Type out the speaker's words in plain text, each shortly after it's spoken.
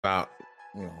about,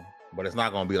 but it's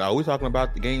not gonna be like we talking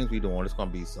about the games we doing. It's gonna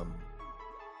be some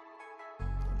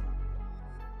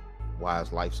why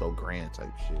is life so grand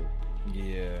type shit.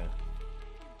 Yeah.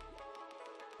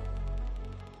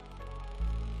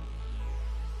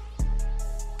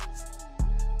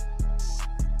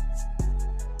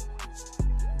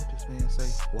 What this man say?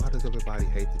 Why does everybody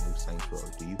hate the new Saints Row?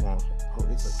 Do you want? Oh,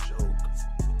 it's a joke.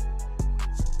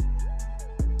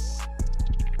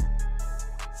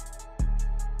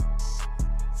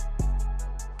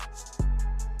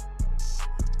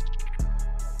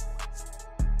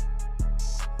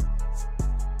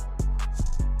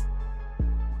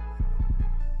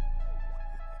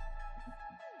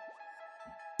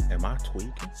 Am I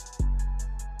tweaking?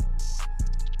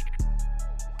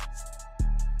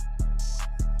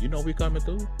 You know we coming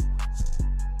through?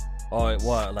 Oh,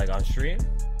 what? Like on stream?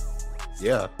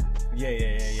 Yeah. Yeah.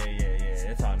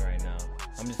 It's on right now.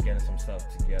 I'm just getting some stuff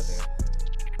together.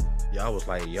 Yeah, I was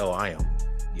like, yo, I am.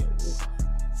 Yo.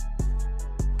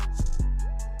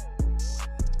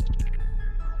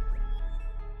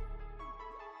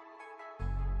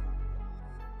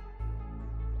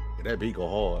 That beat go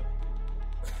hard.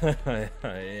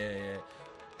 yeah.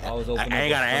 I was opening. I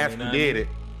ain't gotta ask who did it.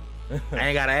 I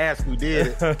ain't gotta ask who did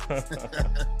it.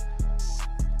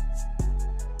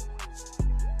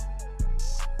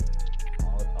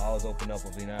 I always open up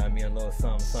with, you know what I mean, a little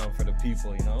something for the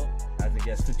people, you know, as it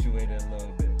gets situated a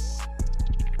little bit.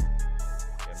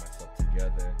 Get myself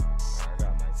together. Right, I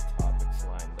got my topics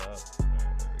lined up.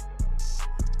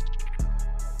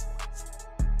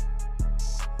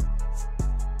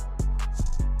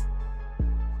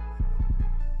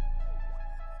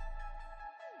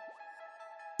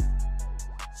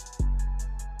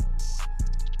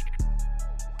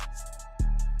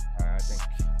 All right, there we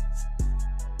go. All right,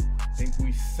 I think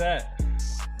we set. All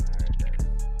right, there.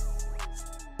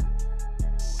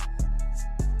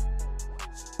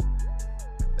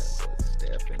 That boy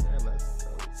Steph in there. Let's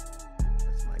go.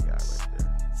 That's my guy right there.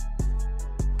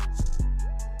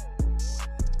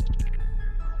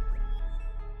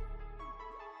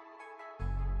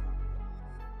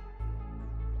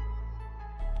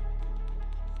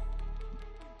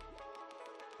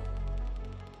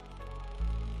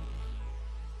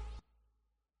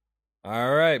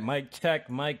 All right, mic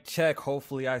check.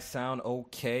 Hopefully I sound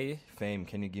okay. Fame,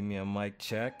 can you give me a mic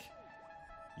check?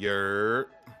 Yerp.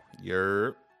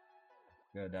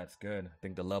 Good, that's good. I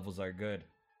think the levels are good.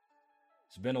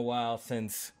 It's been a while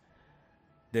since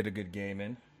did a good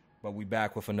gaming, but we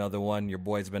back with another one. Your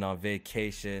boy's been on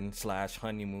vacation /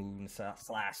 honeymoon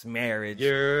 / marriage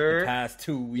the past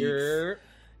 2 weeks.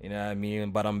 You know what I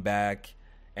mean? But I'm back,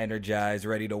 energized,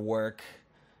 ready to work.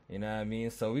 You know what I mean?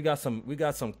 So we got some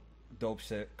dope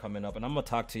shit coming up, and I'm gonna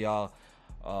talk to y'all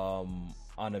on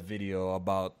a video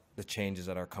about the changes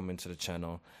that are coming to the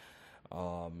channel.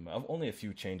 Only a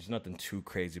few changes, nothing too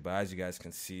crazy, but as you guys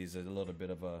can see, it's a little bit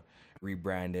of a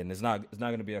rebranding. It's not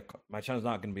gonna be my channel's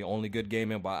not gonna be only good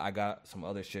gaming, but I got some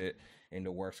other shit in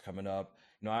the works coming up.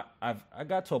 You know, I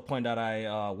got to a point that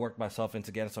I worked myself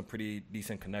into getting some pretty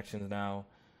decent connections now,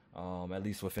 at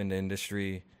least within the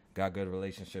industry. Got good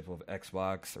relationship with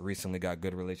Xbox. Recently got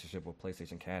good relationship with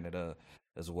PlayStation Canada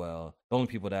as well. The only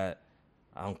people that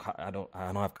I don't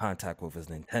have contact with is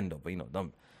Nintendo, but you know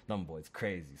them boys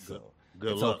crazy. So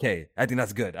good it's luck. okay. I think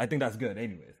that's good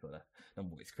anyway. So them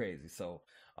boys crazy. So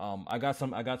I got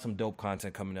some dope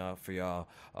content coming out for y'all.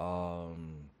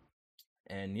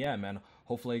 And yeah, man.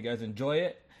 Hopefully you guys enjoy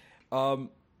it.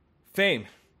 Fame,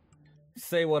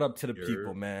 say what up to the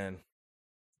people, man.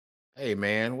 Hey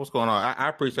man, what's going on? I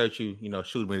appreciate you,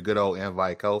 shooting me a good old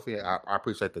invite, Kofi. I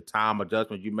appreciate the time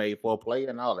adjustment you made for a play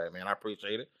and all that, man. I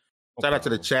appreciate it. Shout out to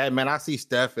the chat, man. I see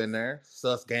Steph in there.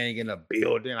 Sus gang in the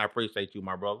building. I appreciate you,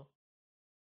 my brother.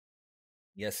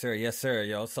 Yes, sir.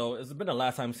 Yo. So it's been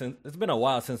a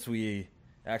while since we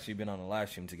actually been on a live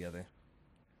stream together.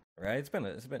 Right? It's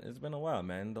been a while,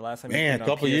 man. The last time a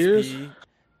couple years.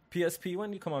 PSP,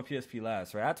 when did you come on PSP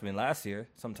last? Right, it had to be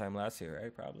sometime last year,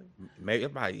 right? Probably. Maybe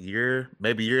about a year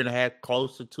and a half,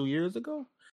 close to 2 years ago.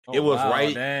 Oh, it was wow,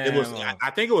 right. damn. It was.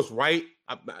 I think it was right.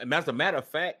 As a matter of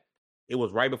fact, it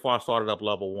was right before I started up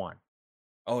level 1.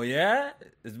 Oh yeah,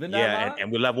 it's been that long?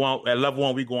 and we level 1. At level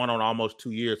 1, we going on almost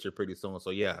 2 years here pretty soon. So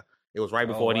yeah, it was right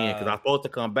before the end because I was supposed to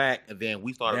come back, and then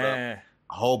we started up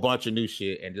a whole bunch of new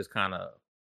shit, and just kind of.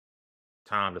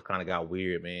 Time just kind of got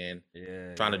weird, man.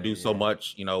 Yeah, trying to do so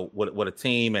much, with a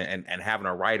team and having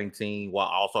a writing team while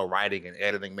also writing and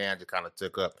editing, man, just kind of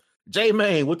took up. J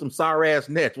Main with them sorry ass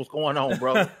nets. What's going on,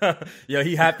 bro? Yo,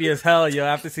 he happy as hell, yo.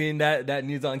 After seeing that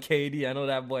news on KD, I know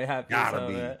that boy happy as hell,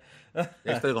 man.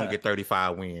 They still gonna get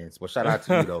 35 wins. But shout out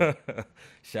to you though.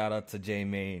 Shout out to J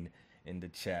Main in the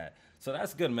chat. So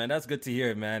that's good, man. That's good to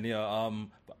hear, man.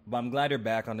 But I'm glad you're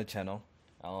back on the channel.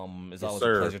 It's always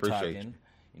a pleasure talking.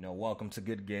 Welcome to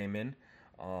Good Gaming.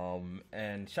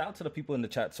 And shout out to the people in the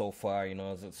chat so far.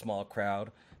 It's a small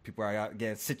crowd. People are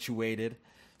getting situated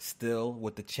still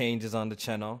with the changes on the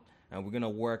channel, and we're gonna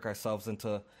work ourselves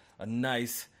into a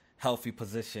nice, healthy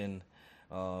position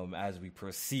as we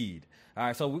proceed. All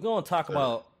right, so we're gonna talk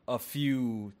about a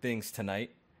few things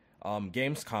tonight.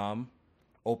 Gamescom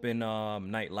Open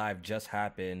Night Live just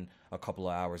happened a couple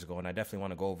of hours ago, and I definitely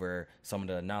want to go over some of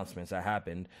the announcements that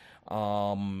happened. I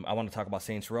want to talk about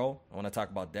Saints Row. I want to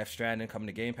talk about Death Stranding coming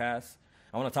to Game Pass.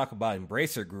 I want to talk about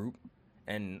Embracer Group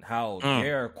and how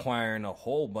they're acquiring a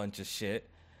whole bunch of shit.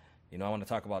 I want to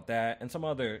talk about that and some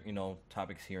other,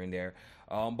 topics here and there.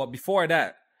 But before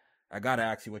that, I gotta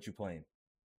ask you what you playing.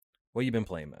 What you been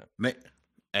playing, man?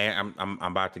 And I'm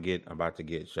about to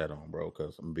get shut on, bro.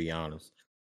 Because I'm gonna be honest.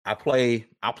 I play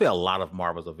a lot of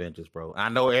Marvel's Avengers, bro. I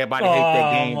know everybody hates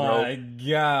that game, bro. Oh my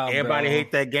god, everybody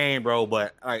hate that game, bro.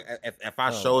 But like, if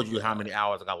I showed you how many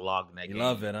hours I got logged in that game, you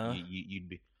love it, huh? You'd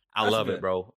be. I love it,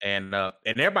 bro. And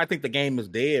everybody think the game is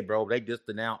dead, bro. They just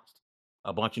announced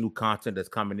a bunch of new content that's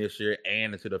coming this year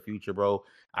and into the future, bro.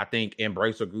 I think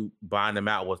Embracer Group buying them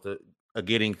out was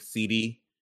getting CD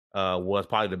was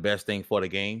probably the best thing for the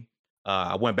game.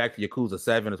 I went back to Yakuza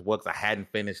 7 as well because I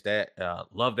hadn't finished that.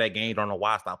 Love that game. Don't know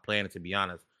why I stopped playing it, to be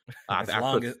honest. I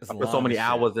put so many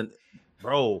hours in,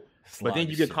 bro. But then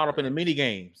you get caught up in the mini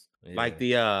games, like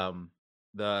the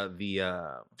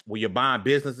where you're buying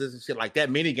businesses and shit like that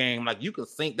mini game. Like you can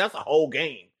sink. That's a whole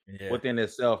game within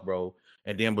itself, bro.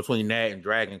 And then between that and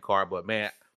Dragon Card, but man,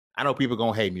 I know people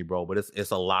gonna hate me, bro. But it's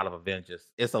a lot of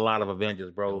Avengers. It's a lot of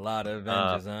Avengers, bro. A lot of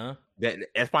Avengers, huh?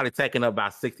 That's probably taking up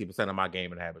about 60% of my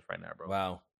gaming habits right now,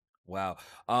 bro. Wow.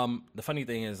 The funny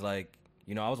thing is, like,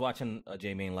 I was watching a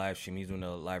J-Main live stream. He's doing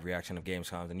a live reaction of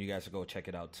Gamescom, and you guys should go check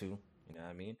it out too. You know what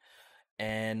I mean?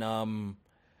 And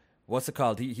what's it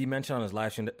called? He mentioned on his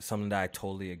live stream something that I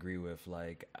totally agree with.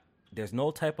 Like, there's no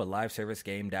type of live service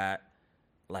game that,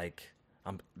 like,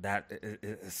 that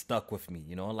is stuck with me.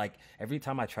 Like every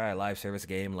time I try a live service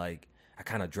game, like I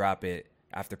kind of drop it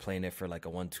after playing it for like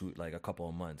a couple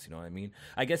of months. You know what I mean?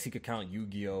 I guess you could count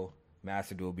Yu-Gi-Oh!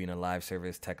 Master Duel being a live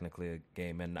service, technically a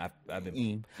game, and I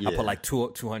put like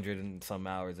 200 and some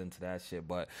hours into that shit.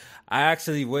 But I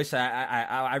actually wish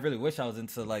I really wish I was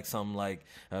into like some like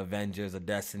Avengers or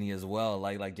Destiny as well.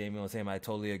 Like Jamie was saying, I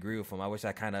totally agree with him. I wish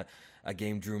a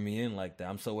game drew me in like that.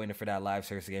 I'm still waiting for that live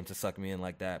service game to suck me in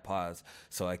like that. Pause,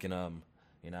 so I can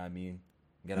you know what I mean,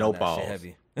 get no on that pause. Shit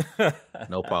heavy.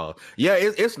 No pause. Yeah,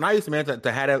 it's nice, man,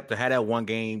 to have that one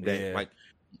game that like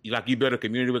you build a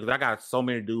community with. I got so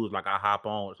many dudes like I hop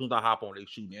on. As soon as I hop on, they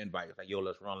shoot an invite. It's like, yo,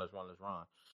 let's run.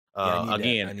 I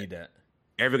need that.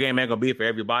 Every game ain't gonna be for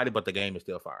everybody, but the game is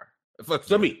still fire.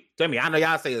 To me, I know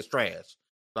y'all say it's trash.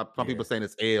 Some people saying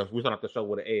it's L. We start off the show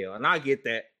with an L, and I get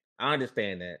that. I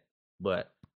understand that,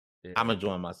 but I'm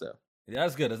enjoying myself. Yeah,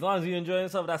 that's good. As long as you enjoy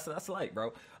yourself, that's light,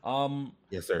 bro.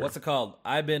 Yes, sir. What's it called?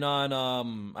 I've been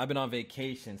on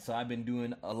vacation, so I've been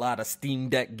doing a lot of Steam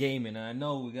Deck gaming. And I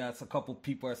know we got a couple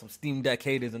people are some Steam Deck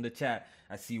haters in the chat.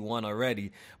 I see one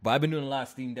already, but I've been doing a lot of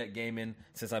Steam Deck gaming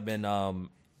since I've been out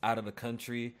of the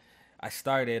country. I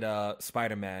started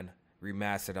Spider-Man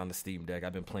Remastered on the Steam Deck.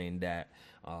 I've been playing that.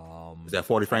 Is that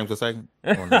 40 frames a second?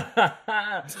 The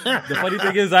funny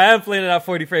thing is, I am playing it at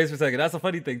 40 frames per second. That's a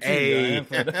funny thing too. Hey.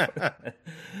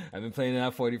 I've been playing it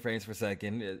at 40 frames per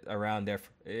second around there.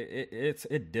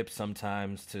 It dips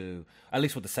sometimes to, at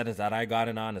least with the settings that I got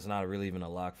it on. It's not really even a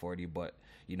lock 40, but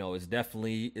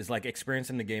it's like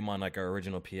experiencing the game on like our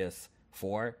original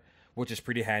PS4, which is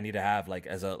pretty handy to have like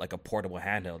as a portable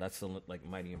handheld. That's still like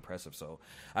mighty impressive. So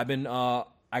I've been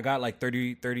I got like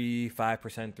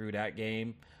 35% through that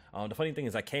game. The funny thing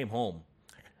is I came home.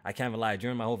 I can't even lie.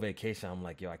 During my whole vacation, I'm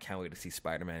like, yo, I can't wait to see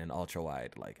Spider-Man in ultra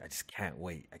wide. Like, I just can't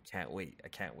wait. I can't wait.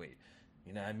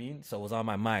 You know what I mean? So it was on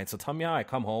my mind. So tell me how I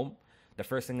come home. The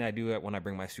first thing I do when I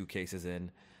bring my suitcases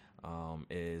in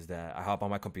is that I hop on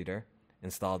my computer,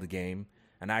 install the game,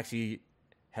 and I actually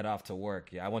head off to work.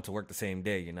 Yeah, I went to work the same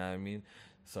day. You know what I mean?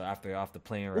 So after off the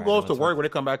plane ride, who goes to work when they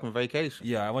come back from vacation?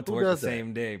 Yeah, I went to work the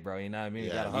same day, bro. You know what I mean? Yeah,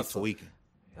 you gotta hustle.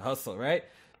 Hustle, right?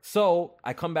 So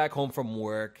I come back home from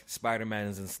work. Spider-Man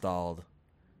is installed.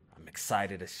 I'm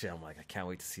excited as shit. I'm like, I can't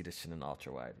wait to see this shit in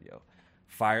ultra wide, yo.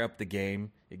 Fire up the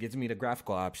game. It gives me the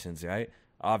graphical options, right?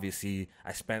 Obviously,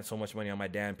 I spent so much money on my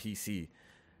damn PC.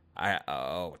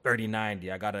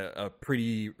 3090. I got a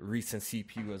pretty recent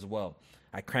CPU as well.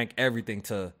 I crank everything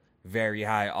to very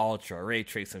high ultra, ray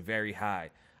tracing very high.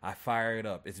 I fire it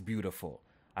up. It's beautiful.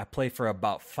 I play for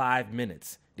about 5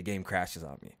 minutes. The game crashes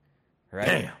on me. Right?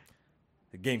 Damn.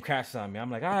 The game crashes on me. I'm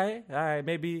like, all right,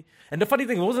 maybe. And the funny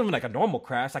thing, it wasn't even like a normal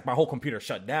crash. Like my whole computer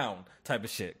shut down type of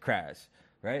shit crash.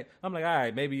 Right? I'm like, all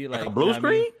right, maybe like a blue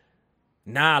screen? I mean?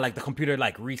 Nah, like the computer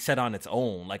like reset on its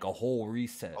own, like a whole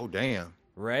reset. Oh damn.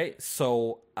 Right?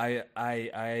 So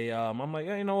I'm like,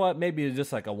 you know what? Maybe it's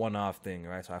just like a one-off thing,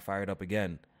 right? So I fired up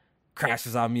again.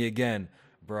 Crashes on me again.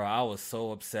 Bro, I was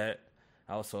so upset.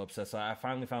 So I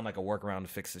finally found like a workaround to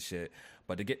fix the shit.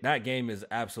 But that game is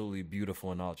absolutely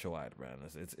beautiful and ultra wide, man.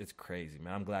 It's crazy,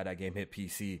 man. I'm glad that game hit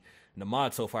PC. And the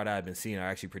mods so far that I've been seeing are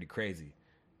actually pretty crazy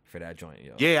for that joint,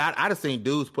 yo. Yeah, I'd have seen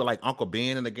dudes put like Uncle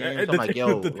Ben in the game. So I'm like,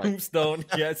 yo, the like, tombstone.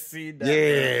 Yeah, see that.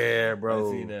 Yeah, bro.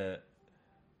 I see that.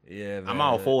 Yeah, man. I'm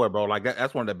all for it, bro. Like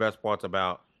that's one of the best parts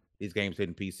about these games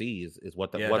hitting PC is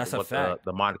what the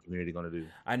mod community gonna do.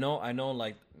 I know.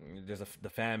 Like, there's the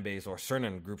fan base or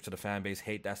certain groups of the fan base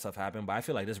hate that stuff happen, but I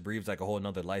feel like this breathes like a whole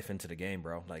another life into the game,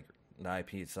 bro. Like the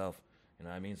IP itself. You know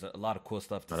what I mean? It's a lot of cool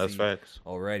stuff to see facts.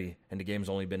 already, and the game's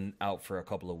only been out for a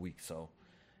couple of weeks, so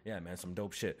yeah, man, some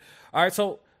dope shit. All right,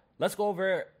 so let's go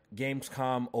over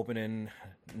Gamescom opening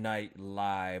night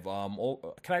live.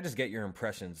 Can I just get your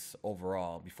impressions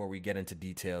overall before we get into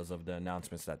details of the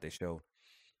announcements that they showed?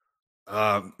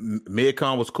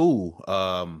 MidCon was cool.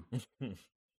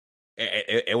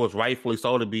 It was rightfully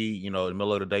so to be, in the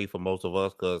middle of the day for most of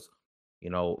us, because,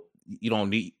 you don't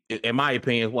need, in my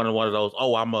opinion, it's one of those,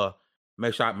 I'm a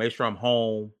make sure I'm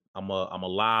home. I'm a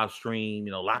live stream,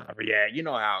 live react. You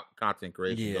know how content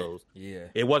creation goes. Yeah.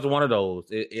 It wasn't one of those.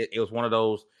 It was one of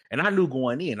those, and I knew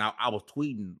going in. I was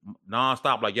tweeting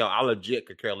nonstop, like, yo, I legit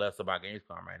could care less about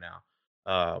Gamescom right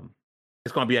now.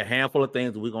 It's gonna be a handful of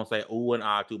things that we're gonna say ooh and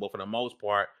ah to, but for the most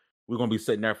part, we're gonna be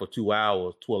sitting there for 2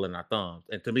 hours twiddling our thumbs.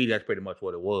 And to me, that's pretty much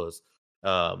what it was.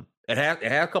 It had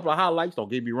a couple of highlights,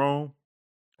 don't get me wrong,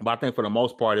 but I think for the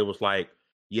most part, it was like,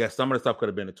 yeah, some of the stuff could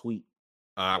have been a tweet.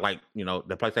 Like,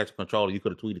 the PlayStation controller, you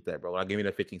could have tweeted that, bro. Like, give me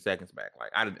that 15 seconds back.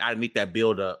 Like, I didn't need that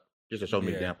build up just to show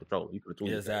me the damn controller. You could have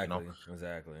tweeted exactly. that.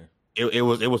 Exactly. It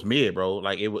was mid, bro.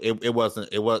 Like it wasn't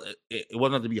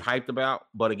to be hyped about.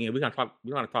 But again, we're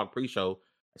gonna talk pre-show.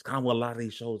 It's kind of what a lot of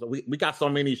these shows. We got so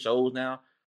many shows now.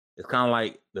 It's kind of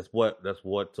like that's what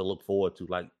to look forward to.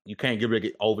 Like, you can't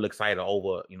get overly excited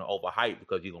over hype,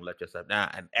 because you're gonna let yourself down.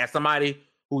 And as somebody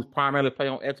who's primarily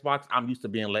playing on Xbox, I'm used to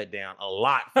being let down a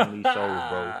lot from these shows,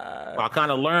 bro. So I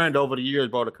kind of learned over the years,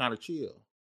 bro, to kind of chill.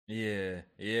 Yeah,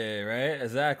 right,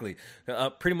 exactly.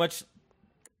 Pretty much,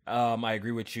 I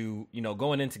agree with you.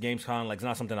 Going into Gamescom, like, it's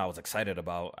not something I was excited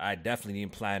about. I definitely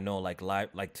didn't plan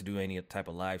to do any type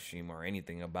of live stream or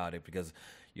anything about it, because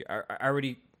I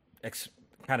already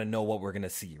kind of know what we're gonna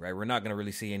see, right? We're not gonna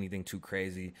really see anything too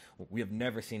crazy. We have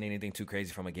never seen anything too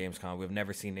crazy from a Gamescom. We've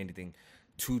never seen anything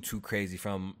too crazy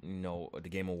from the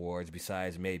Game Awards,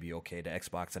 besides maybe the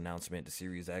Xbox announcement, the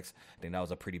Series X. I think that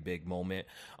was a pretty big moment.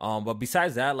 But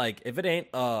besides that, like, if it ain't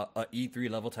a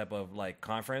E3 level type of like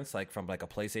conference, like from like a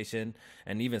PlayStation,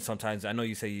 and even sometimes, I know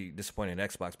you say you're disappointed in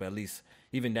Xbox, but at least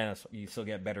even then you still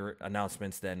get better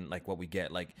announcements than like what we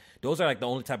get. Like, those are like the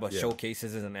only type of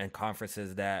showcases and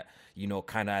conferences that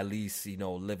kind of at least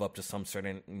live up to some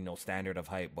certain standard of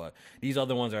hype. But these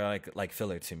other ones are like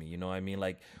filler to me. You know what I mean?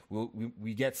 Like,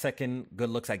 we get second good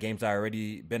looks at games that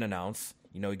already been announced.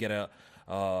 We get a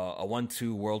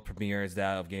 1-2 world premieres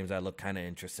of games that look kind of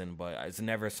interesting, but it's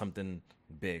never something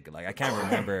big. Like, I can't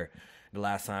remember the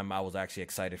last time I was actually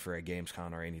excited for a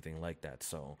Gamescom or anything like that.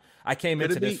 So I came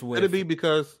into this with... Could it be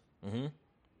because...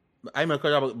 I mean,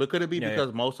 but could it be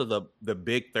because most of the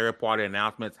big third-party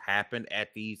announcements happened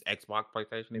at these Xbox,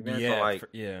 PlayStation events?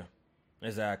 Yeah,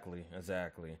 exactly.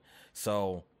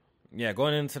 So, yeah,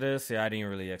 going into this, I didn't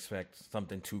really expect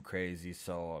something too crazy,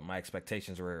 so my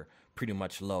expectations were pretty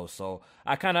much low. So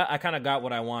I kind of got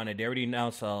what I wanted. They already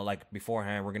announced like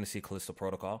beforehand, we're gonna see Callisto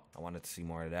Protocol. I wanted to see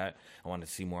more of that. I wanted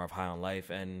to see more of High on Life,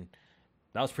 and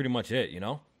that was pretty much it,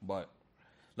 But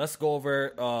let's go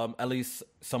over at least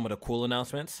some of the cool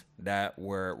announcements that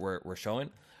were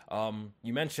showing.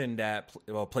 You mentioned that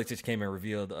PlayStation came and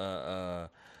revealed a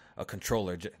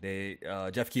controller.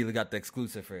 Jeff Keighley got the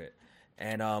exclusive for it.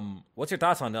 And what's your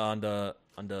thoughts on the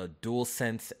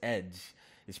DualSense Edge?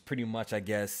 It's pretty much, I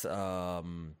guess,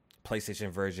 PlayStation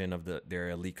version of their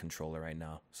Elite controller right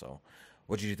now. So,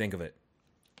 what did you think of it?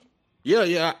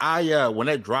 Yeah. I when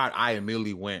that dropped, I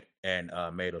immediately went and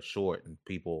made a short, and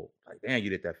people like, damn, you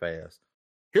did that fast.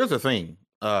 Here's the thing.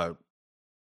 For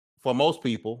most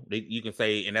people, you can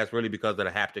say, and that's really because of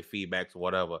the haptic feedbacks or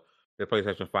whatever, the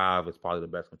PlayStation 5 is probably the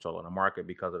best controller on the market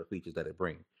because of the features that it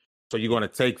brings. So you're going to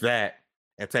take that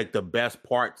and take the best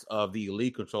parts of the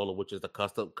Elite controller, which is the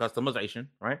customization,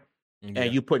 right? And Yeah.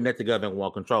 you putting that together in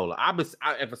one controller. And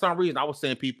for some reason, I was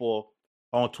seeing people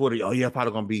on Twitter, oh yeah,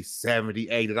 probably gonna be $70,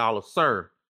 $80,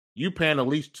 sir. You paying at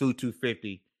least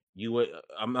 $250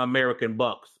 American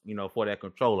bucks, for that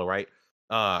controller, right?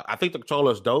 I think the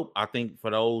controller is dope. I think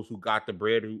for those who got the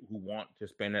bread who want to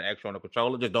spend that extra on the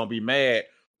controller, just don't be mad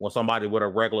when somebody with a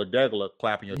regular degular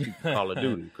clapping your cheek for Call of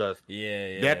Duty, because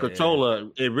that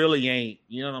controller, it really ain't.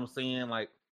 You know what I'm saying? Like,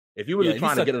 if you're really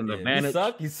trying to get an advantage,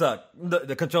 you suck.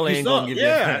 The controller ain't gonna give you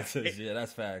advantage. Yeah,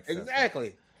 that's facts.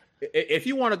 Exactly. If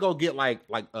you want to go get like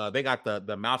they got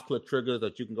the mouse click triggers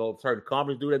that you can go, certain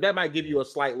companies do that might give you a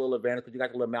slight little advantage because you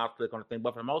got the little mouse click on the thing.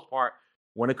 But for the most part,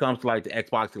 when it comes to like the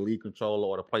Xbox Elite controller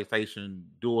or the PlayStation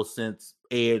DualSense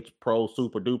Edge Pro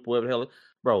Super Duper, whatever the hell,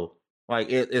 bro, like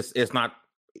it's not,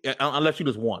 unless you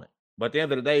just want it. But at the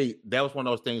end of the day, that was one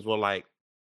of those things where, like,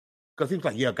 because he was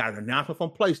like, yeah, got an announcement from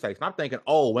PlayStation. I'm thinking,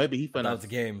 oh, maybe he finna. That was a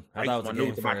game. I thought it was a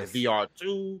game about the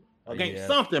VR2 game, yeah.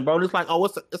 something, bro. And it's like, oh,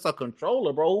 it's a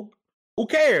controller, bro. Who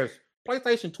cares?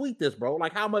 PlayStation, tweet this, bro.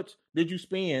 Like, how much did you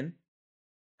spend?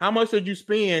 How much did you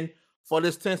spend for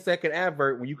this 10-second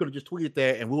advert when you could have just tweeted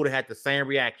that and we would have had the same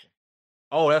reaction?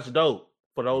 Oh, that's dope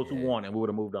for those who want, and we would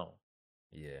have moved on.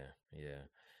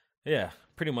 Yeah.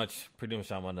 Pretty much.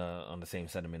 I'm on the same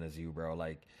sentiment as you, bro.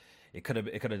 Like, it could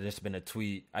have just been a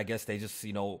tweet. I guess they just,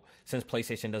 since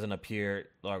PlayStation doesn't appear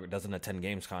or doesn't attend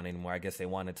Gamescom anymore, I guess they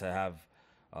wanted to have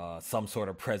some sort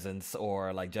of presence,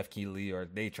 or like Jeff Keighley, or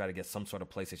they try to get some sort of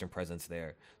PlayStation presence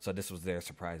there. So this was their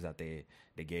surprise that they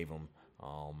gave them.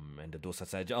 And the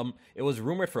DualSense Edge. It was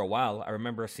rumored for a while. I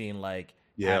remember seeing like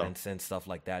patents and stuff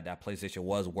like that PlayStation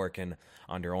was working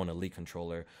on their own Elite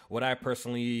controller. Would I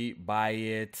personally buy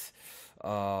it?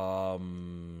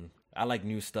 I like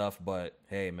new stuff, but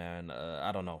hey, man,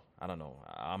 I don't know.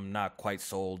 I'm not quite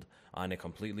sold on it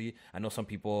completely. I know some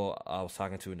people I was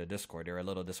talking to in the Discord, they're a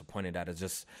little disappointed that it's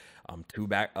just two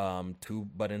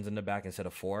buttons in the back instead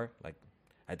of 4. Like,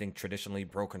 I think traditionally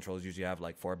Pro controllers usually have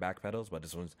like 4 back pedals, but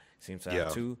this one seems to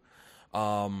have 2.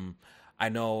 I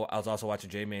know I was also watching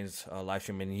J-Main's live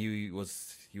stream, and he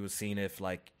was seeing if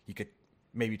like he could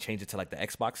maybe change it to like the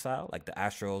Xbox style, like the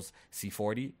Astros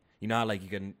C40. You know how like you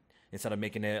can, instead of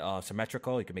making it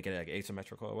symmetrical, you can make it like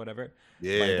asymmetrical or whatever.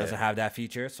 Yeah. But it doesn't have that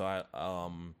feature, so it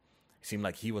seemed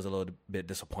like he was a little bit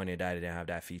disappointed that it didn't have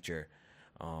that feature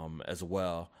as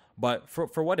well. But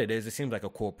for what it is, it seems like a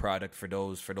cool product for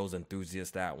those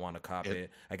enthusiasts that want to cop it.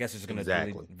 I guess it's going to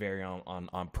really vary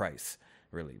on price,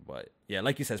 really. But yeah,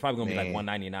 like you said, it's probably going to be like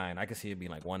 $199. I can see it being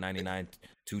like $199,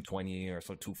 $220, or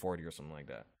so $240 or something like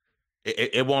that.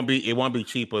 It won't be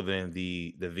cheaper than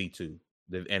the V2.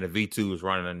 And the V2 is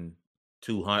running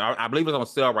 $200. I believe it's on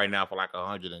sale right now for like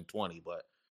 $120, but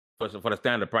for the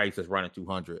standard price, it's running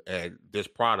 $200. And this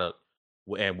product,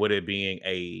 and with it being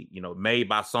a made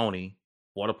by Sony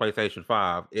for the PlayStation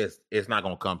 5, it's not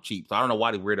gonna come cheap. So I don't know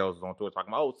why the weirdos is on Twitter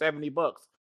talking about $70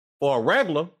 for a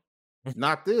regular.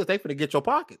 Not this. They finna get your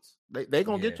pockets. They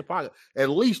gonna get your pocket at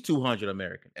least $200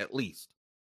 American, at least.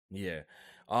 Yeah.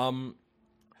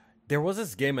 There was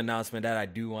this game announcement that I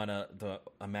do want to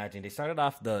imagine. They started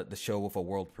off the show with a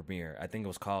world premiere. I think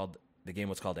the game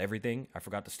was called Everything. I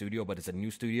forgot the studio, but it's a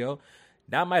new studio.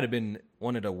 That might have been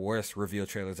one of the worst reveal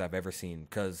trailers I've ever seen,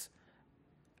 because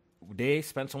they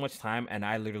spent so much time and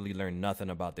I literally learned nothing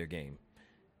about their game.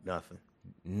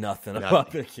 Nothing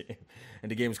about their game.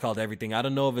 And the game is called Everything. I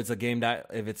don't know if it's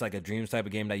if it's like a Dreams type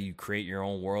of game that you create your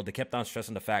own world. They kept on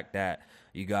stressing the fact that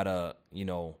you gotta,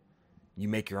 you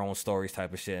make your own stories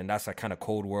type of shit, and that's like kind of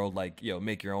cold world, like,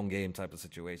 make your own game type of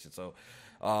situation. So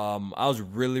I was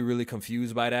really, really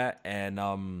confused by that, and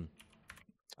I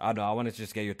don't know, I wanted to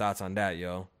just get your thoughts on that,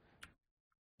 yo.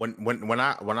 When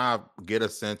I get a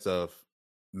sense of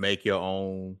make your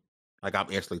own, like,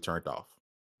 I'm instantly turned off.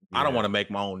 I don't want to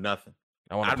make my own nothing.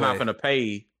 I'm not gonna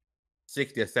pay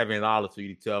 $60 or $70 for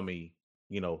you to tell me,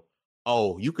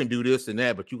 oh, you can do this and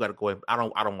that, but you got to go ahead. I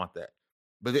don't want that.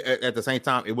 But at the same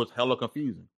time, it was hella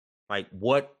confusing. Like,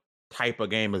 what type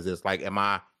of game is this? Like,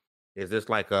 is this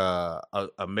like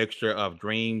a mixture of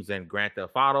Dreams and Grand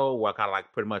Theft Auto, where kind of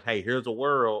like pretty much, hey, here's a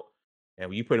world,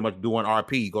 and you pretty much doing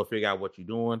RP, you go figure out what you're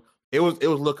doing. It was a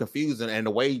little confusing, and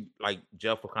the way like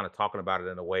Jeff was kind of talking about it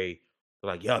in a way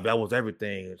like, yeah, that was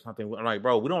everything or something. I'm like,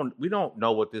 bro, we don't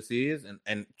know what this is,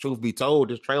 and truth be told,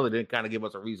 this trailer didn't kind of give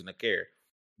us a reason to care.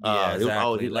 Yeah, exactly. It was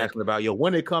always asking about,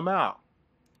 when it come out.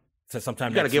 So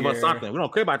sometime you got to give year. us something. We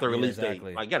don't care about the release date.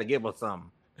 Like, you got to give us something.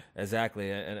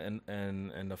 Exactly.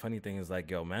 And the funny thing is,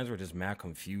 like, mans were just mad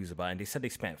confused about it. And they said they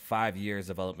spent 5 years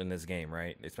developing this game,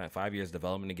 right? They spent 5 years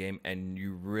developing the game, and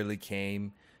you really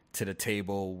came to the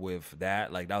table with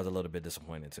that, like that was a little bit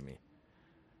disappointing to me.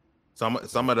 Some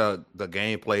of the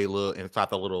gameplay little inside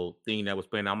the little thing that was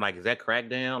playing, I'm like, is that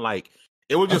Crackdown? Like,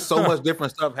 it was just so much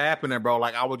different stuff happening, bro.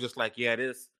 Like, I was just like, yeah,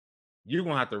 this you're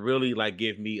gonna have to really like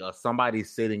give me somebody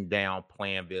sitting down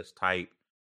playing this type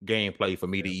gameplay for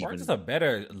me to or even just a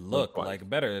better look, like a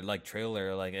better like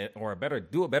trailer, like or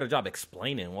do a better job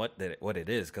explaining what it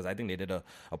is, because I think they did a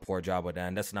poor job with that,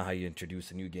 and that's not how you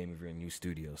introduce a new game if you're in a new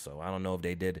studio. So I don't know if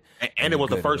they did. And it was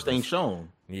the first thing shown.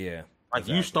 Yeah, like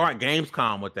exactly. You start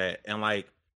Gamescom with that, and like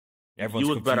everyone's you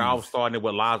was confused. Better off starting it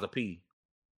with Liza P.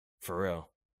 For real.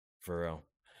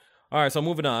 All right, so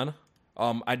moving on.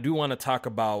 I do want to talk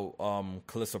about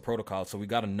Callisto Protocol. So we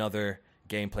got another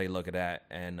gameplay look at that,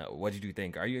 and what did you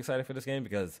think? Are you excited for this game?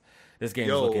 Because this game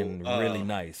is looking really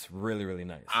nice, really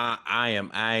nice. I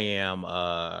am.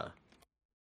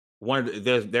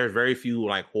 There's very few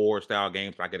like horror style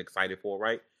games I get excited for,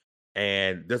 right?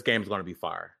 And this game is going to be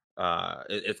fire.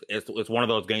 It's one of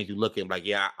those games you look at like,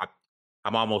 yeah,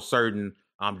 I'm almost certain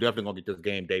I'm definitely gonna get this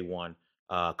game day one,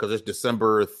 because it's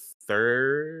December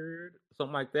 3rd,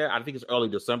 something like that. I think it's early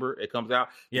December it comes out.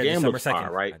 Yeah, the game December looks 2nd,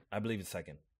 fire, right? I believe it's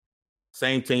 2nd.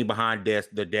 Same team behind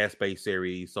the Dead Space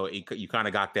series, so you kind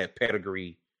of got that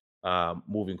pedigree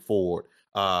moving forward.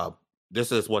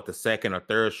 This is what the second or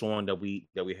third showing that we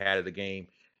had of the game,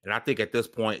 and I think at this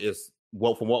point is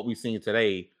from what we've seen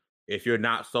today. If you're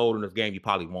not sold in this game, you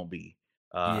probably won't be.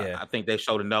 I think they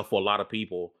showed enough for a lot of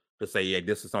people to say, yeah,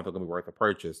 this is something gonna be worth a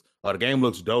purchase. The game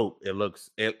looks dope.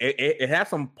 It has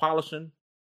some polishing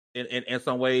in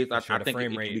some ways. I think the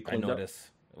frame rate I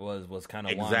noticed was kind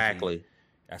of exactly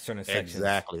at certain sections.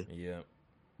 Exactly. Yeah.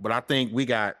 But I think we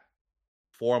got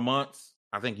 4 months.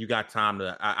 I think you got time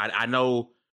to. I know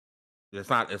it's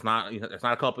not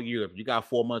a couple years. If you got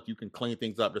 4 months, you can clean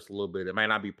things up just a little bit. It may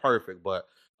not be perfect, but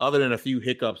other than a few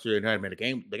hiccups here and there, man, the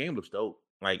game looks dope.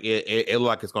 Like it looks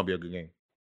like it's gonna be a good game.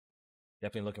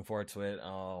 Definitely looking forward to it.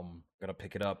 Gonna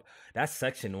pick it up. That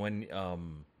section when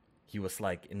he was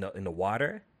like in the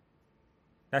water,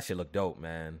 that shit looked dope,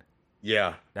 man.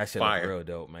 Yeah, that shit looked real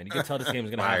dope, man. You can tell this game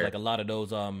is gonna have like a lot of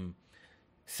those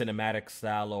cinematic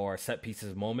style or set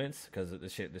pieces moments, because the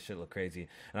shit look crazy.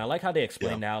 And I like how they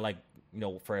explain now, like, you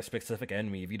know, for a specific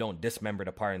enemy, if you don't dismember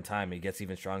the part in time, it gets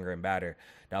even stronger and badder.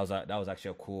 That was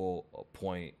actually a cool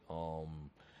point.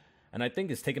 And I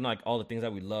think it's taking like all the things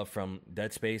that we love from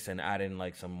Dead Space and adding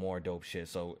like some more dope shit.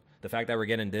 So the fact that we're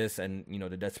getting this and, you know,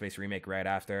 the Dead Space remake right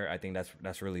after, I think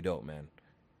that's really dope, man.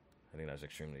 I think that's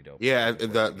extremely dope. Yeah,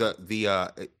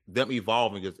 them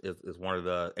evolving is one of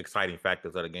the exciting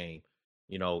factors of the game.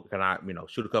 You know, can I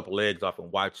shoot a couple legs off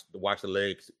and watch the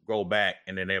legs grow back,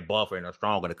 and then they're buffer and they're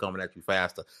stronger, they're coming at you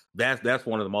faster. That's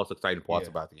one of the most exciting parts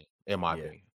about the game, in my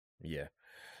opinion. Yeah.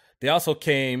 They also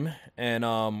came, and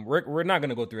we're not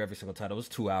gonna go through every single title. It was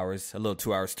 2 hours, a little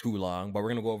 2 hours too long, but we're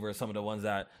gonna go over some of the ones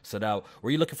that stood out.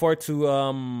 Were you looking forward to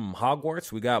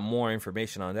Hogwarts? We got more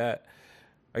information on that.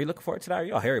 Are you looking forward to that? Are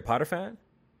you a Harry Potter fan?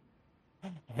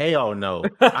 Hell no.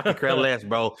 I could care less,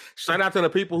 bro. Shout out to the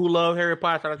people who love Harry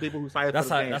Potter. Shout out to the people who cited for the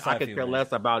game. I could care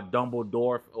less about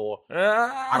Dumbledore or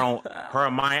Hermione.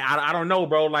 I don't know,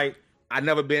 bro. Like, I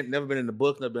never been in the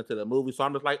books, never been to the movie. So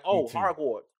I'm just like, oh,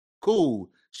 Hogwarts. Cool.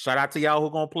 Shout out to y'all who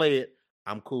gonna play it.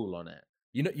 I'm cool on that.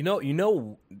 You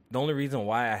know, the only reason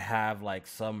why I have like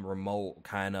some remote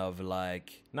kind of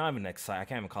like, not even excitement, I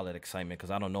can't even call it excitement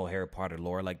because I don't know Harry Potter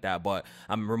lore like that, but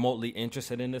I'm remotely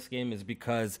interested in this game is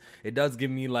because it does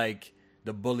give me like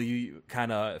the bully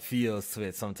kind of feels to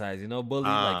it sometimes, you know, bully,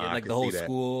 like the whole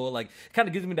school, like kind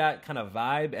of gives me that kind of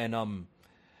vibe. And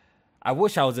I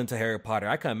wish I was into Harry Potter.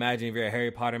 I can imagine if you're a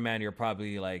Harry Potter man, you're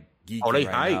probably like geeking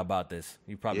now about this.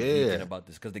 You probably geeking about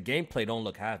this because the gameplay don't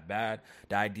look half bad.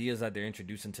 The ideas that they're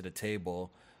introducing to the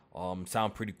table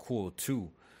sound pretty cool too.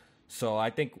 So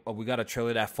I think we got a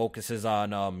trailer that focuses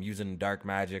on using dark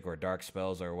magic or dark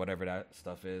spells or whatever that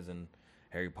stuff is in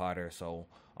Harry Potter. So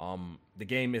the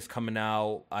game is coming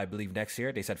out, I believe, next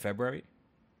year. They said February.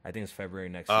 I think it's February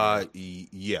next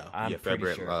year.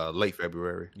 February, sure. Late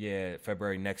February. Yeah,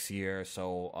 February next year.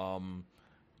 So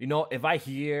you know, if I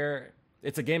hear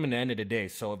it's a game in the end of the day,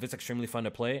 so if it's extremely fun to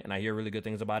play and I hear really good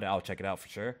things about it, I'll check it out for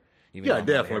sure.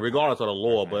 Definitely, regardless of the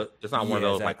lore, but it's not one of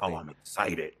those like, oh, I'm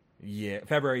excited. Yeah,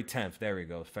 February 10th. There we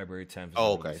go. February 10th is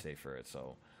the release date for it.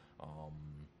 So,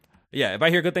 yeah, if I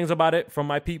hear good things about it from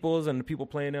my peoples and the people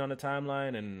playing it on the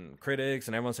timeline and critics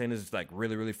and everyone saying it's like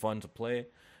really, really fun to play,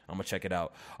 I'm gonna check it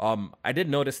out. I did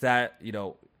notice that, you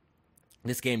know,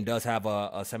 this game does have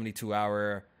a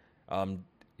 72-hour.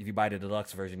 If you buy the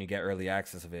deluxe version, you get early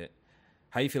access of it.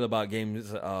 How you feel about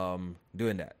games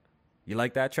doing that? You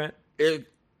like that, Trent?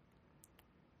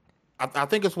 I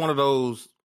think it's one of those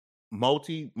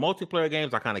multiplayer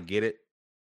games. I kind of get it,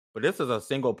 but this is a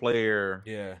single player.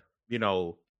 Yeah. You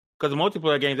know, because the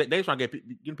multiplayer games they trying to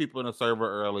get people in the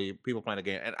server early, people playing the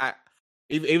game, and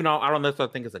even though I don't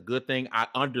necessarily think it's a good thing, I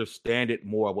understand it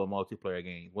more with multiplayer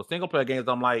games. With single player games,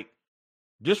 I'm like,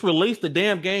 just release the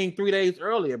damn game 3 days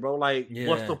earlier, bro. Like,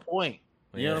 what's the point?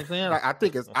 You know what I'm saying? Like, I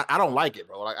think I don't like it,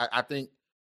 bro. Like, I think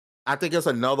it's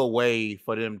another way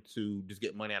for them to just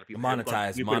get money out of people.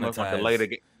 Monetize. Delay the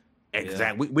game.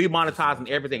 Exactly. We monetizing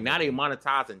everything. Now they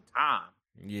monetizing time.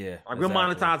 Yeah. Like we're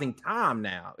monetizing time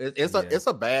now. It's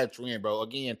a bad trend, bro.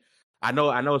 Again, I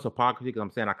know it's hypocrisy because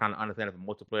I'm saying I kind of understand it for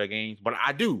multiplayer games, but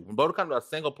I do. When both come to a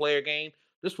single player game,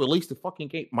 just release the fucking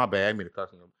game. My bad, I made a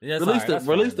cussing. Yeah,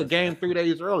 release the game 3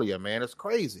 days earlier, man. It's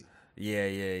crazy. Yeah.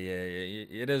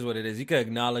 It is what it is. You can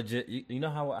acknowledge it. You know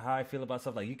how I feel about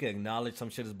stuff. Like you can acknowledge some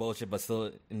shit is bullshit, but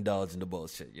still indulge in the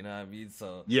bullshit. You know what I mean?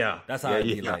 So that's how it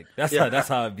be like. That's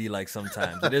how it be like.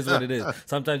 Sometimes it is what it is.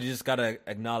 Sometimes you just gotta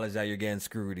acknowledge that you're getting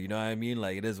screwed. You know what I mean?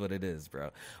 Like it is what it is,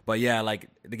 bro. But yeah, like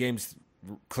the game's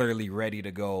clearly ready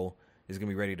to go. It's gonna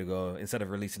be ready to go. Instead of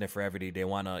releasing it for everybody, they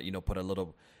wanna put a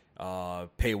little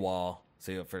paywall.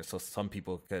 So some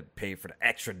people could pay for the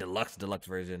extra deluxe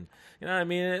version. You know what I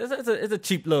mean? It's a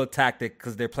cheap little tactic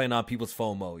because they're playing on people's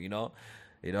FOMO.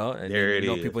 And there it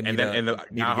is. People need the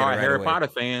die-hard Harry Potter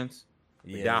fans.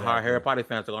 Die-hard Harry Potter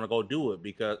fans are gonna go do it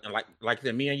because, and like I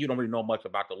said, me and you don't really know much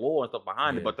about the lore and stuff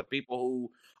behind it, but the people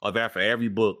who are there for every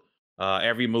book,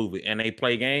 every movie, and they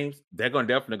play games, they're gonna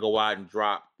definitely go out and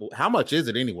drop. How much is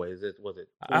it anyway? Was it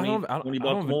 20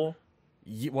 bucks more?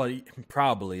 Well,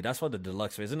 probably. That's what the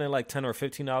deluxe is. Isn't it like $10 or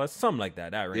 $15? Something like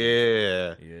that. That range.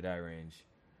 Yeah, that range.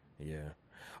 Yeah.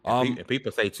 And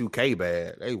people say 2K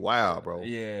bad. Hey, wow, bro.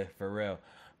 Yeah, for real.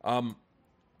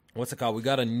 What's it called? We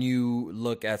got a new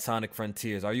look at Sonic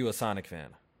Frontiers. Are you a Sonic fan?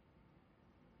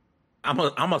 I'm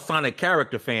a Sonic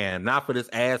character fan, not for this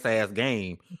ass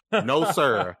game. No,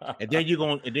 sir. and then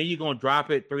you're gonna drop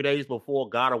it 3 days before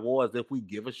God of War as if we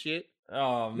give a shit.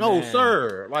 Oh, no, man.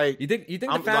 Sir. Like you think the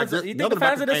fans? You think the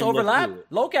fans of this overlap?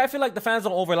 Loki, I feel like the fans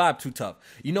don't overlap too tough.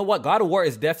 You know what? God of War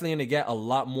is definitely gonna get a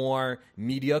lot more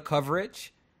media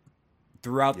coverage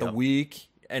throughout the week,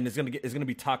 and it's gonna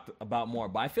be talked about more.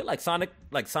 But I feel like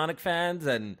Sonic fans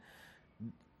and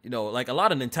like a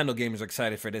lot of Nintendo gamers are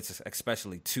excited for this,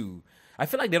 especially too. I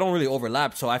feel like they don't really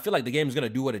overlap, so I feel like the game is gonna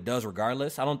do what it does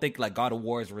regardless. I don't think like God of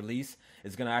War's release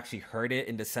is gonna actually hurt it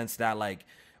in the sense that like,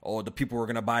 oh, the people who are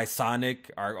going to buy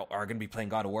Sonic are going to be playing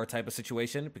God of War type of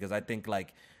situation. Because I think,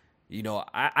 like,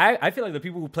 I feel like the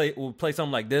people who will play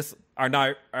something like this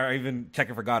are even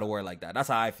checking for God of War like that. That's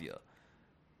how I feel.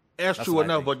 That's true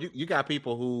enough, but you got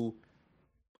people who,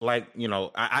 like,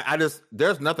 I just,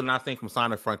 there's nothing I think from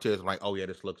Sonic Frontiers. I'm like, oh, yeah,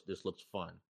 this looks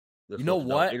fun.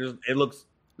 What? It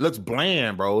looks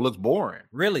bland, bro. It looks boring.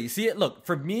 Really? See, look,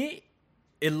 for me,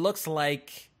 it looks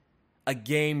like a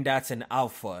game that's an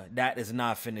alpha that is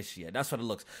not finished yet. That's what it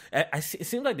looks. It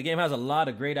seems like the game has a lot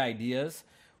of great ideas.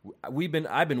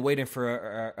 I've been waiting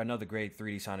for another great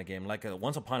 3D Sonic game. Like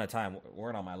once upon a time,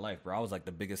 word on my life, bro. I was like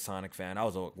the biggest Sonic fan. I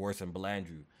was worse than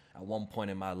Blandrew at one point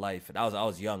in my life, and I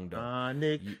was young though.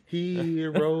 Sonic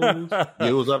Heroes.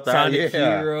 It was up there. Sonic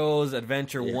Heroes,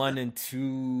 Adventure 1 and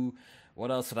 2. What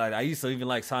else did I used to even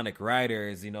like Sonic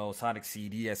Riders. Sonic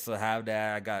CD. I still have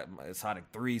that. I got Sonic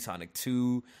 3, Sonic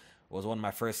 2. Was one of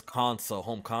my first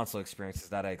home console experiences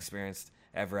that I experienced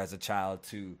ever as a child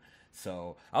too.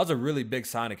 So I was a really big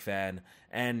Sonic fan,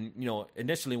 and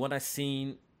initially when I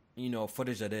seen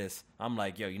footage of this, I'm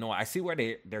like, yo, I see where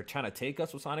they're trying to take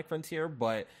us with Sonic Frontier,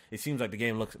 but it seems like the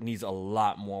game needs a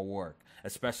lot more work,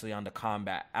 especially on the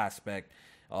combat aspect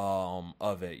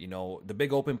of it. The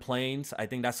big open plains, I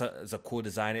think that's a cool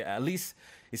design. At least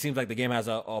it seems like the game has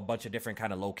a bunch of different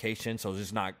kind of locations, so it's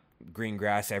just not green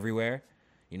grass everywhere.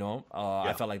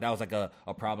 I felt like that was like a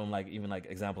problem, like even like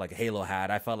example like Halo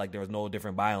had. I felt like there was no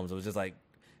different biomes. It was just like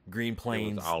green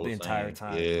plains the entire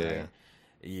time. Yeah. Right?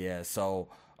 Yeah. So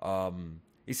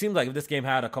it seems like if this game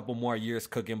had a couple more years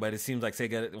cooking, but it seems like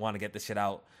Sega want to get this shit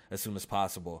out as soon as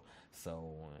possible.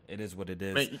 So it is what it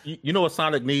is. Man, you know what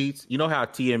Sonic needs? You know how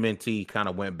TMNT kind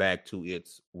of went back to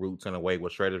its roots in a way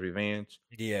with Shredder's Revenge?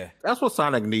 Yeah. That's what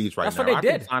Sonic needs right now. That's what they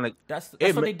did. That's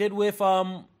what they did with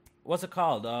what's it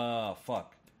called?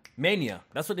 Mania.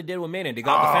 That's what they did with Mania. They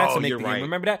got the fans to make the game.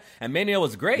 Remember that? And Mania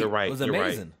was great. You're right. It was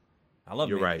amazing. I love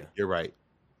Mania. You're right.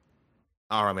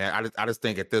 All right, man. I just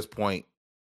think at this point,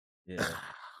 yeah.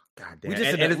 God damn.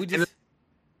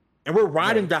 And we're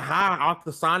riding the high off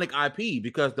the Sonic IP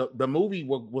because the movie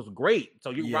was great.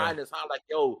 So you're riding this high like,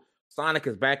 yo, Sonic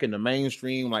is back in the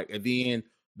mainstream. Like, and then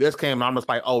This came, and I'm just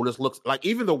like, oh, this looks like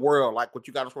even the world, like what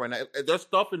you got us right now. There's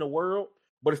stuff in the world,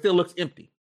 but it still looks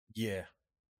empty. Yeah.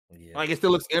 Like it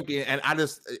still looks empty, and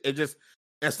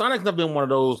and Sonic's never been one of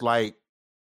those like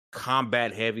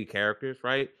combat heavy characters,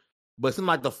 right? But it seems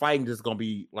like the fighting just gonna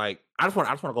be like I just want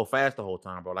to go fast the whole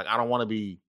time, bro. Like I don't want to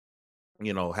be,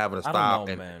 having to I don't stop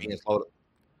know, and man. being slow.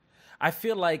 I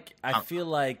feel like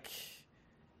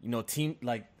team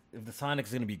like if the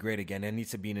Sonic's gonna be great again, it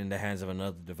needs to be in the hands of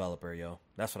another developer, yo.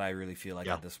 That's what I really feel like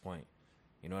at this point.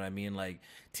 You know what I mean? Like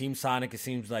Team Sonic, it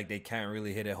seems like they can't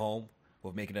really hit it home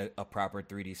with making a proper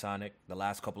 3D Sonic. The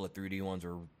last couple of 3D ones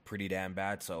were pretty damn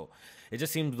bad, so it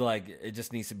just seems like it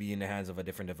just needs to be in the hands of a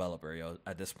different developer, yo.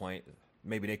 At this point,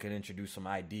 maybe they could introduce some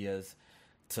ideas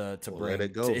to bring let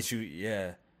it go. to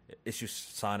issue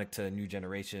Sonic to a new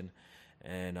generation.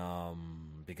 And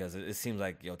because it seems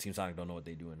like Team Sonic don't know what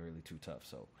they're doing, really too tough.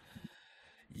 So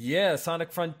yeah,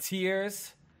 Sonic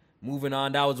Frontiers. Moving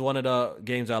on, that was one of the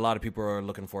games that a lot of people are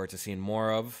looking forward to seeing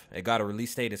more of. It got a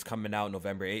release date. It's coming out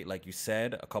November 8th, like you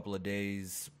said, a couple of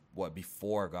days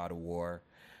before God of War.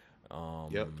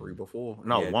 3 before.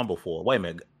 No, 1 before. Wait a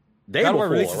minute. Day God of before,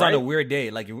 War releases right? on a weird day.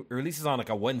 Like it releases on like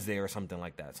a Wednesday or something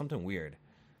like that. Something weird.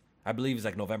 I believe it's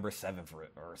like November 7th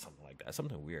or something like that.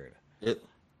 Something weird.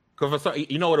 Because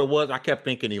you know what it was? I kept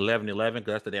thinking 11/11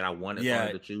 because that's the day I wanted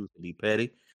to choose to be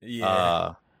petty.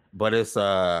 Yeah. But it's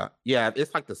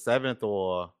it's like the 7th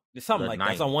or it's something like 9th.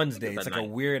 that. It's on Wednesday. It's like 9th. a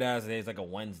weird ass day. It's like a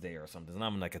Wednesday or something. It's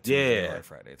not like a Tuesday or a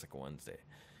Friday. It's like a Wednesday.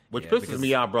 Which pisses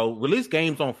me out, bro. Release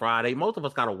games on Friday. Most of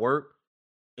us gotta work.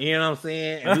 You know what I'm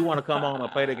saying? And we want to come on and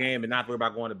play the game and not worry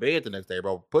about going to bed the next day,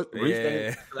 bro.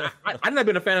 Games. I've never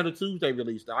been a fan of the Tuesday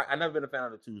release. I've never been a fan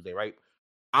of the Tuesday, right?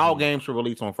 All games should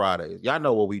release on Fridays. Y'all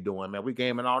know what we doing, man. We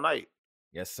gaming all night.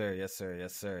 Yes, sir. Yes, sir.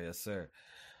 Yes, sir. Yes, sir.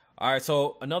 All right,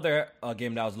 so another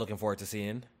game that I was looking forward to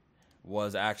seeing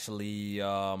was actually High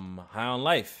on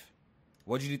Life.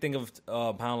 What did you think of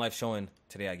High on Life showing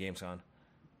today at Gamescom?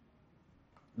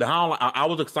 The High on Life, I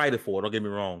was excited for it. Don't get me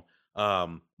wrong,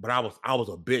 but I was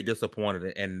a bit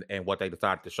disappointed in what they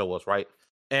decided to show us, right?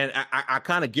 And I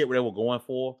kind of get what they were going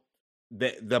for.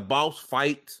 The boss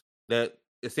fight, that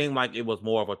it seemed like it was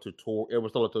more of a tutorial. It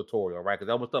was still a tutorial, right? Because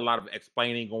there was still a lot of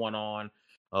explaining going on.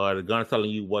 The gun's telling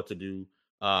you what to do.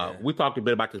 We talked a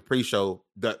bit about this pre-show.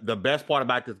 The best part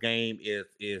about this game is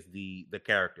the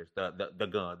characters, the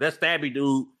gun. That stabby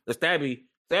dude,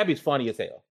 stabby's funny as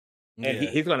hell, and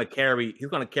he's gonna carry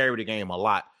the game a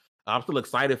lot. I'm still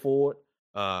excited for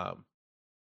it.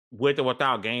 With or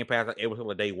without Game Pass, it was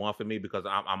still a day one for me because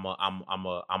I'm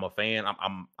a fan.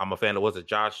 I'm a fan of, was it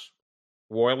Josh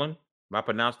Roiland? Am I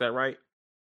pronounced that right?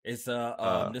 It's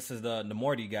this is the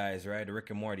Morty guys, right? The Rick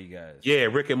and Morty guys. Yeah,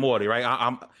 Rick and Morty, right?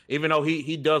 I'm even though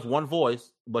he does one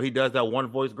voice, but he does that one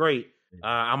voice great.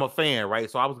 I'm a fan, right?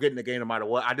 So I was getting the game no matter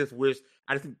what. I just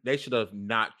think they should have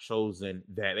not chosen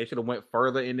that. They should have went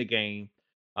further in the game,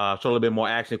 show a little bit more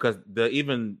action because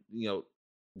the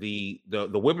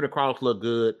whipping across look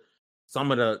good.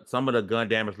 Some of the gun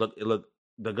damage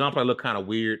the gunplay look kind of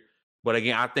weird. But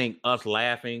again, I think us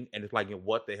laughing and it's like,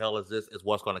 what the hell is this? Is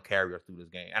what's going to carry us through this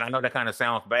game. And I know that kind of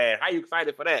sounds bad. How you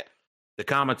excited for that? The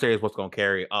commentary is what's going to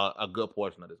carry a good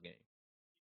portion of this game.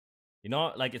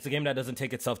 Like it's a game that doesn't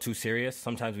take itself too serious.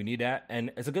 Sometimes we need that,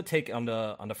 and it's a good take on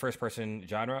the first person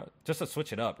genre, just to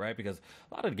switch it up, right? Because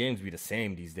a lot of the games be the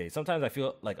same these days. Sometimes I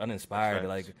feel like uninspired,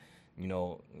 like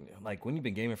like when you've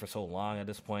been gaming for so long at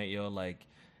this point,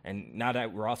 and now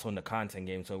that we're also in the content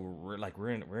game, so we're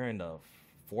in the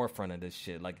forefront of this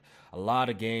shit. Like a lot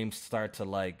of games start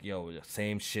to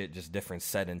same shit, just different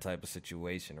setting type of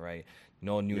situation, right?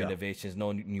 No new innovations,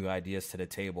 no new ideas to the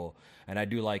table. And I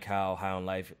do like how High on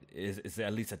Life is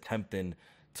at least attempting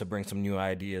to bring some new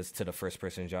ideas to the first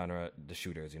person genre, the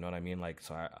shooters. You know what I mean? Like,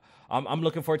 so I'm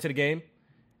looking forward to the game.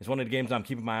 It's one of the games I'm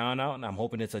keeping my eye on out, and I'm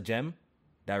hoping it's a gem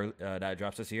that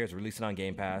drops this year. It's releasing on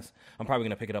Game Pass. I'm probably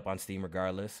gonna pick it up on Steam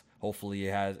regardless. Hopefully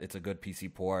it's a good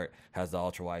PC port, has the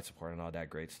ultra wide support and all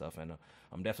that great stuff. And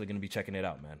I'm definitely gonna be checking it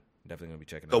out, man. Definitely gonna be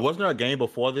checking it out. So wasn't there a game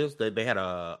before this? They had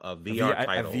a VR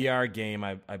title. A VR game,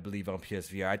 I believe, on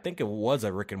PSVR. I think it was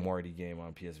a Rick and Morty game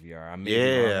on PSVR.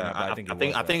 I think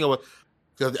it was,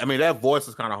 because that voice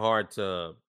is kind of hard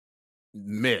to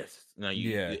miss.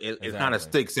 It kind of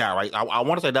sticks out, right? I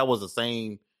want to say that was the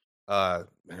same.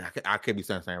 I could be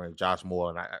saying the same, like Josh Moore,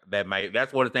 and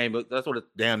that's what the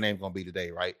damn name's gonna be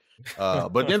today, right?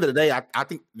 But at the end of the day, I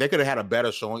think they could have had a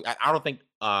better showing. I don't think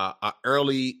an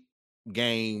early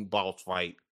game boss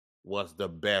fight was the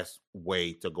best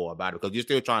way to go about it because you're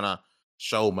still trying to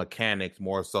show mechanics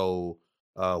more so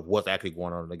what's actually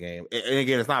going on in the game. And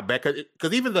again, it's not bad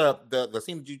because even the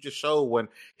scene that you just showed when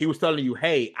he was telling you,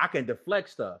 "Hey, I can deflect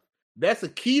stuff." That's a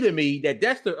key to me.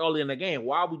 That's still early in the game.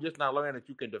 Why are we just not learning that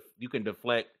you can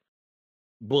deflect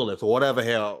bullets or whatever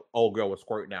hell old girl was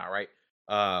squirting out, right?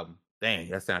 Dang,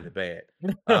 that sounded bad.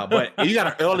 But you got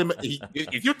an early.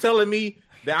 If you're telling me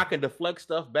that I can deflect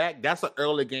stuff back, that's an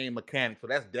early game mechanic. So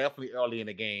that's definitely early in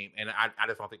the game, and I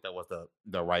just don't think that was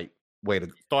the right way to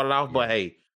start it off. Yeah. But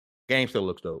hey, game still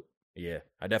looks dope. Yeah,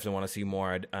 I definitely want to see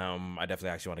more. I definitely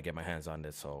actually want to get my hands on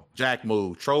this. So Jack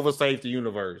Move, Trover Save the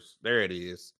Universe. There it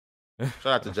is. Shout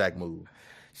out to Jack Move.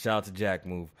 Shout out to Jack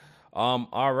Move.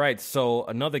 All right. So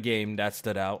another game that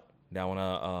stood out that I want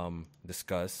to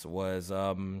discuss was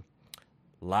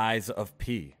Lies of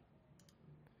P.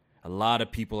 A lot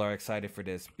of people are excited for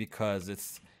this because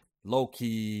it's low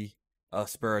key a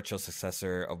spiritual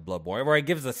successor of Bloodborne, or it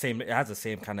has the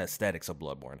same kind of aesthetics of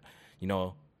Bloodborne. You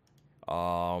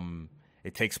know,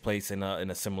 it takes place in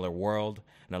a similar world,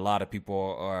 and a lot of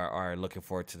people are looking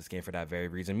forward to this game for that very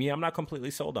reason. Me, I'm not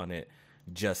completely sold on it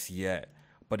just yet,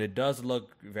 but it does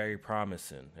look very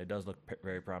promising.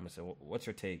 Very promising. What's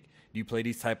your take? Do you play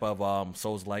these type of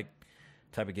Souls-like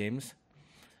type of games?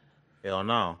 Hell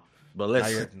no. But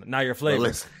listen, not your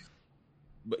flavor.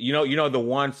 But you know the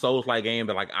one Souls-like game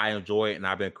that like I enjoy and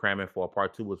I've been cramming for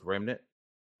part 2 was Remnant.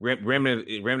 Remnant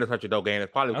is such a dope game.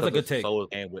 It's probably a good take. Souls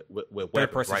game with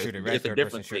third-person right? shooter, right? It's a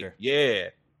different shooter. Yeah.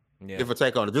 Different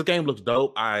take on it. This game looks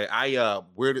dope.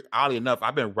 Oddly enough,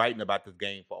 I've been writing about this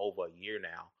game for over a year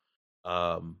now.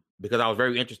 Because I was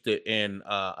very interested in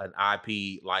an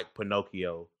IP like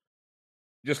Pinocchio,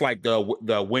 just like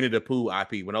the Winnie the Pooh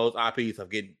IP. When those IPs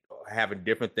having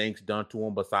different things done to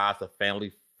them besides the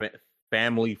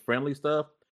family friendly stuff,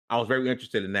 I was very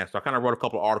interested in that. So I kind of wrote a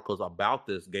couple of articles about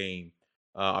this game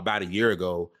about a year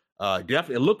ago.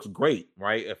 Definitely, it looks great,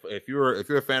 right? If you're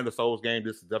a fan of the Souls game,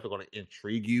 this is definitely going to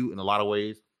intrigue you in a lot of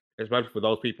ways, especially for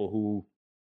those people who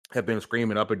have been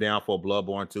screaming up and down for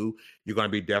Bloodborne 2. You're going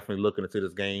to be definitely looking into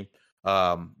this game.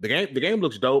 The game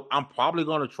looks dope. I'm probably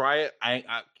going to try it.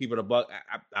 I keep it a buck.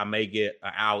 I may get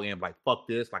an hour in like fuck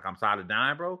this, like I'm tired of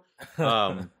dying, bro.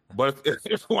 But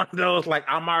it's one of those like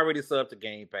I'm already subbed to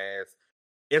Game Pass.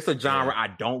 It's a genre I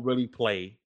don't really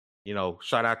play. You know,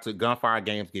 shout out to Gunfire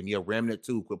Games, give me a Remnant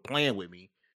 2, quit playing with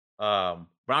me. But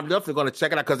I'm definitely going to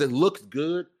check it out because it looks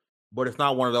good. But it's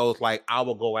not one of those like I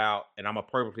will go out and I'm gonna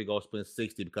purposely go spend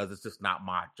 $60 because it's just not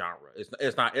my genre.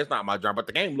 It's not my genre. But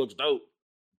the game looks dope.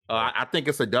 I think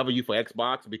it's a W for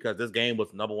Xbox because this game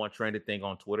was the #1 trending thing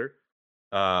on Twitter.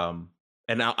 And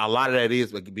a lot of that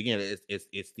is again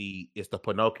it's the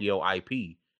Pinocchio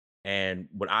IP, and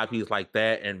with IPs like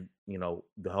that, and you know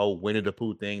the whole Winnie the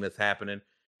Pooh thing that's happening,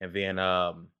 and then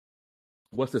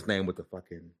what's his name with the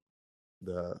fucking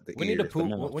the Winnie the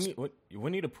Pooh.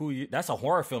 Winnie the Pooh. That's a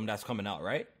horror film that's coming out,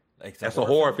 right? Like, that's a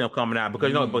horror film coming out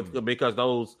because because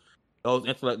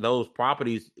those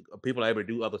properties, people are able to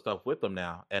do other stuff with them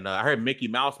now. And I heard Mickey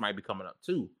Mouse might be coming up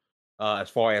too, as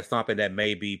far as something that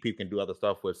maybe people can do other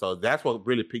stuff with. So that's what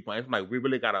really piqued my interest. Like we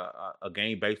really got a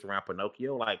game based around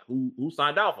Pinocchio. Like who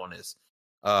signed off on this?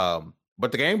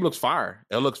 But the game looks fire.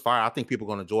 It looks fire. I think people are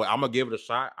gonna enjoy it. I'm gonna give it a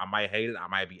shot. I might hate it. I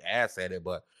might be ass at it,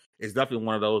 but it's definitely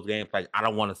one of those games. Like I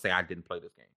don't want to say I didn't play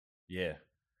this game. Yeah.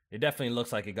 It definitely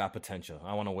looks like it got potential.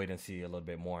 I want to wait and see a little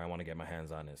bit more. I want to get my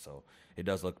hands on it. So it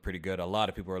does look pretty good. A lot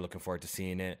of people are looking forward to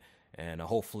seeing it, and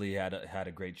hopefully had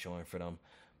a great showing for them.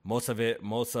 Most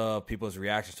people's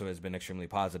reactions to it has been extremely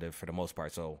positive for the most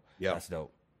part. So that's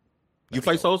dope. You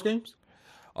play Souls games?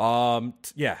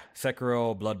 Yeah,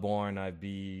 Sekiro, Bloodborne. I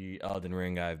beat Elden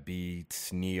Ring. I beat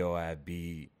Nioh. I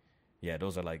beat. Yeah,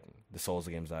 those are like the Souls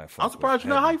games I'm surprised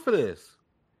you're not hyped for this.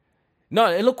 No,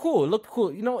 it looked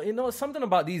cool. You know, something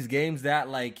about these games that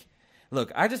like, look,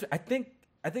 I think,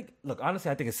 look, honestly,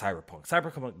 I think it's Cyberpunk.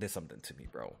 Cyberpunk did something to me,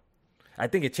 bro. I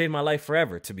think it changed my life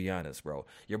forever, to be honest, bro.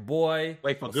 Your boy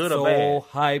for was good so or bad?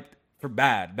 hyped for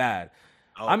bad. Okay.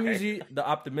 I'm usually the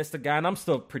optimistic guy, and I'm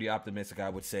still pretty optimistic, I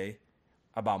would say,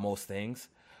 about most things.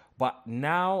 But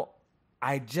now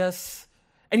and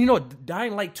you know,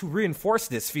 Dying Light 2 reinforced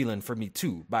this feeling for me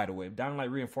too, by the way. Dying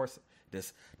Light reinforced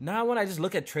this. Now when I just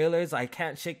look at trailers, I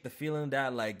can't shake the feeling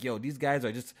that like, yo, these guys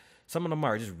are just, some of them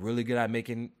are just really good at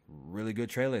making really good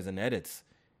trailers and edits,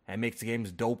 and makes the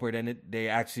games doper than they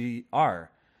actually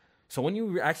are. So when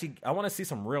you I want to see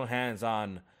some real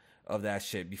hands-on of that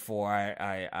shit before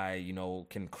I you know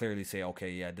can clearly say,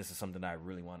 okay, yeah, this is something I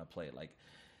really want to play. Like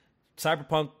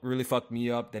Cyberpunk really fucked me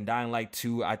up. Then Dying Light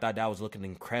 2, I thought that was looking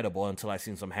incredible until I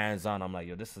seen some hands-on. I'm like,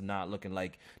 yo, this is not looking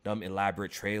like dumb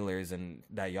elaborate trailers and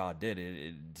that y'all did.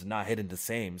 It's not hitting the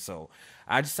same. So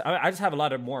I just have a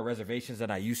lot of more reservations than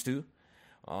I used to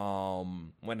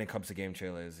when it comes to game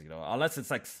trailers. Unless it's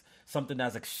like something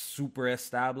that's like super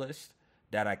established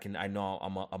that I know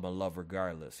I'm a love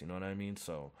regardless. You know what I mean?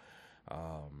 So,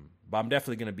 but I'm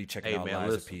definitely gonna be checking out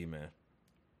Lies of P, man.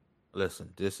 Listen,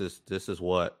 this is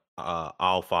what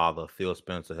our father Phil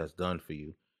Spencer has done for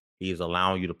you. He's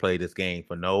allowing you to play this game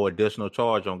for no additional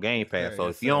charge on Game Pass. So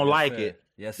if you don't like it,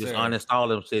 just uninstall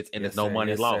them shits, and there's no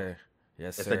money lost.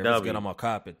 Yes, sir. It's good. I'm gonna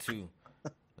cop it too.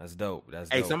 That's dope.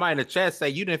 Hey, somebody in the chat say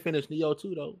you didn't finish Neo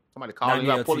 2 though. Somebody calling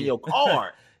you out pulling your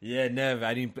card. Yeah, never.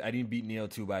 I didn't beat Neo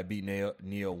 2, but I beat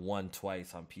Neo 1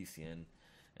 twice on PC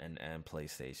and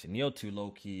PlayStation. Neo 2 low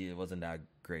key, it wasn't that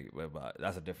great, but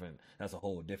that's a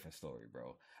whole different story,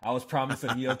 bro. I was promised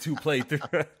a Neo 2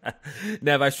 playthrough.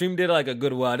 Never. I streamed it like a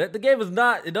good while. The game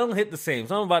it don't hit the same.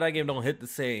 Something about that game don't hit the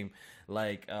same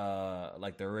like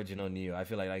the original Neo. I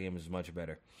feel like that game is much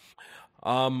better.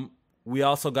 We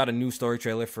also got a new story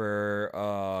trailer for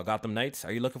Gotham Knights.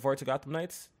 Are you looking forward to Gotham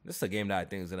Knights? This is a game that I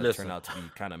think is going to turn out to be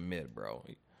kind of mid, bro.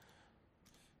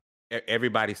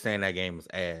 Everybody's saying that game is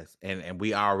ass, and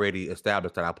we already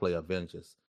established that I play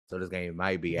Avengers, so this game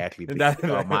might be actually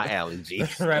my alley. G.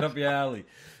 Right up your alley.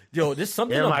 Yo, there's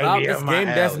something about this game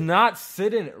that's not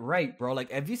sitting right, bro.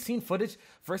 Like, have you seen footage?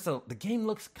 First of all, the game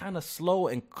looks kind of slow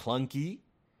and clunky,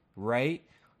 right?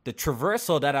 The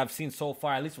traversal that I've seen so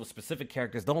far, at least with specific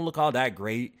characters, don't look all that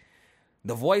great.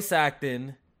 The voice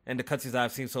acting and the cutscenes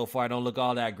I've seen so far don't look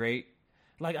all that great.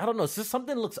 Like, I don't know. It's just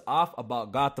something looks off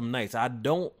about Gotham Knights. I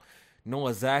don't know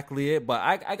exactly it, but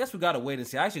I guess we got to wait and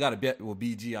see. I actually got to bet with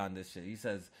BG on this shit. He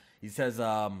says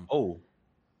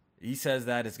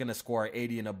that it's going to score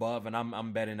 80 and above, and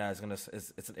I'm betting that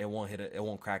it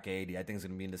won't crack 80. I think it's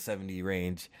going to be in the 70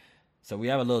 range. So we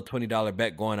have a little $20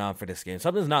 bet going on for this game.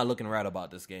 Something's not looking right about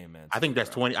this game, man. I think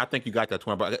that's 20. I think you got that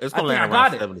 20, but it's going to land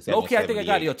around 77. Okay, I think I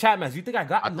got it. Yo, chat man, you think I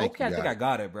got it? Okay, I think I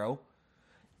got it, bro.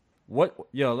 What?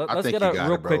 Yo, let's get a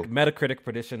real quick Metacritic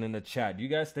prediction in the chat. Do you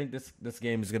guys think this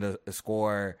game is going to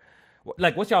score?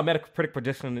 Like, what's y'all Metacritic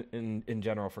prediction in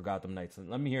general for Gotham Knights?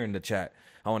 Let me hear in the chat.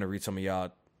 I want to read some of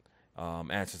y'all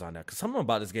answers on that, because something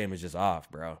about this game is just off,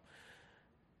 bro.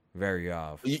 Very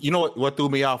off. You know what threw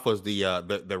me off was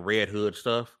the Red Hood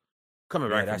stuff. Coming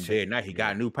right from there. Now he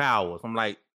got new powers. I'm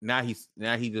like, now he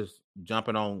just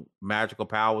jumping on magical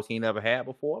powers he never had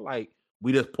before. Like,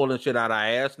 we just pulling shit out our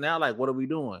ass now. Like, what are we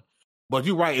doing? But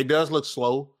you're right, it does look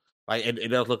slow. Like, it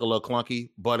does look a little clunky.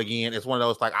 But again, it's one of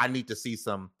those, like, I need to see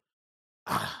some.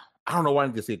 I don't know what I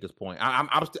need to see at this point.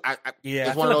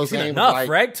 It's one of those games enough, like,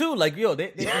 right? Too like, yo, they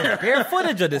bare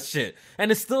footage of this shit,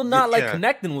 and it's still not like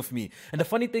connecting with me. And the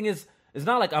funny thing is, it's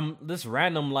not like I'm this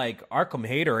random like Arkham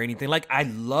hater or anything. Like, I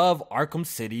love Arkham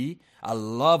City, I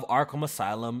love Arkham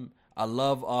Asylum, I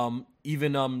love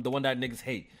even the one that niggas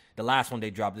hate. The last one they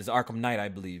dropped is Arkham Knight, I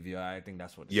believe. Yeah, I think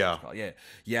that's what it's called.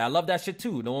 Yeah, I love that shit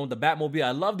too. The one with the Batmobile,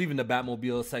 I loved even the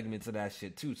Batmobile segments of that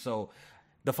shit too. So.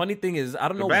 The funny thing is, I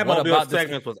don't know what about this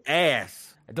segment was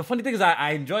ass. The funny thing is,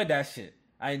 I enjoyed that shit.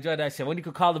 When you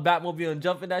could call the Batmobile and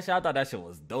jump in that shit, I thought that shit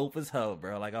was dope as hell,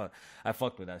 bro. Like, I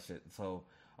fucked with that shit. So,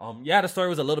 the story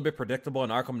was a little bit predictable in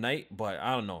Arkham Knight, but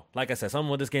I don't know. Like I said, something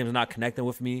with this game is not connecting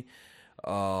with me.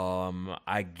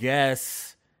 I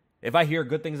guess if I hear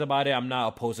good things about it, I'm not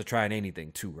opposed to trying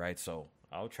anything too, right? So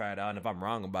I'll try it out, and if I'm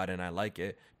wrong about it and I like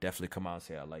it, definitely come out and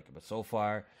say I like it. But so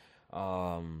far,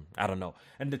 I don't know.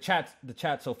 And the chat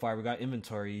so far, we got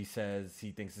Inventory. He says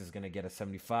he thinks this is gonna get a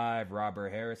 75. Robert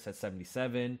Harris said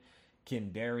 77. Kim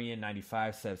Darian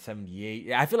 95 said 78.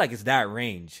 Yeah, I feel like it's that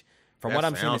range. From what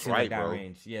I'm seeing, it's like that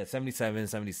range. Yeah, 77,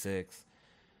 76.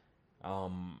 You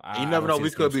never know. We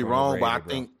could be wrong, but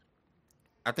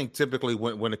I think typically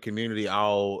when the community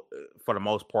all, for the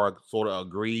most part, sort of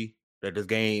agree that this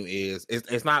game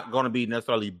it's not going to be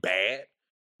necessarily bad.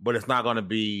 But it's not going to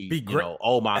be great.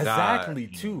 Oh my god. Exactly,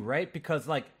 too, right? Because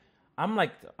like I'm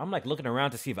looking around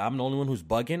to see if I'm the only one who's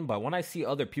bugging, but when I see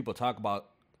other people talk about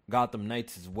Gotham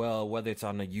Knights as well, whether it's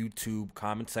on the YouTube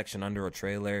comment section under a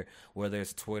trailer, whether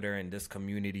it's Twitter and this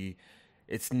community,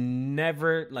 it's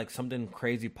never like something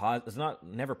crazy it's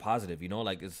never positive,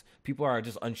 like people are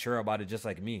just unsure about it just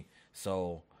like me.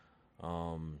 So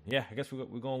I guess we're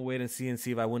going to wait and see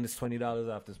if I win this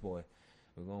 $20 off this boy.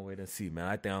 We're gonna wait and see, man.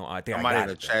 I think somebody in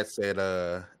the chat said,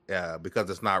 because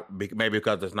it's not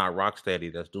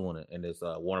Rocksteady that's doing it, and it's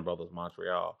Warner Brothers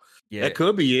Montreal. Yeah, that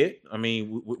could be it. I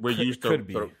mean, we're used to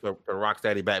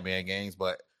Rocksteady Batman games,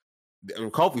 but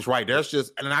Kofi's right. There's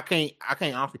just, and I can't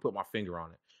honestly put my finger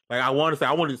on it. Like I wanted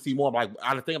to see more. Like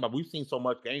I think about, we've seen so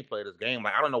much gameplay of this game.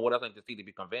 Like I don't know what else I need to see to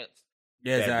be convinced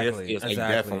Yeah, that this exactly. is a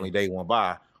definitely day one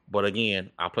buy. But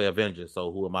again, I play Avengers,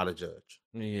 so who am I to judge?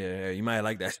 Yeah, you might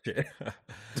like that shit.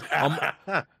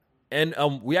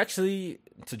 And we actually,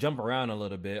 to jump around a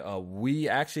little bit, we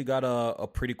actually got a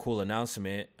pretty cool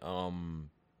announcement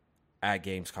at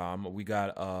Gamescom. We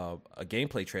got a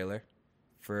gameplay trailer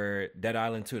for Dead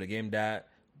Island 2, the game that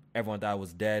everyone thought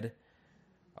was dead.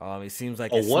 It seems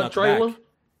like it's what trailer? Back.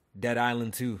 Dead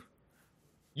Island 2.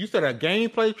 You said a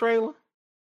gameplay trailer?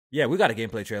 Yeah, we got a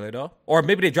gameplay trailer though. Or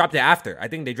maybe they dropped it after. I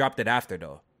think they dropped it after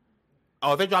though.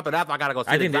 Oh, if they dropped it after, I gotta go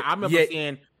see it. I remember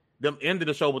seeing them end of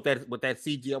the show with that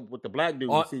CGI with the black dude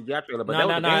CGI trailer. But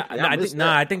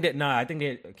I think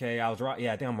they. Okay, I was wrong.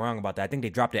 Yeah, I think I'm wrong about that. I think they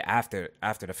dropped it after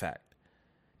the fact.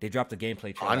 They dropped the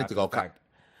gameplay trailer. I need to go.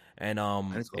 And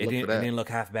it didn't look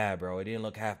half bad, bro. It didn't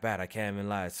look half bad. I can't even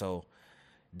lie. So,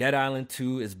 Dead Island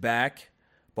 2 is back,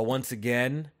 but once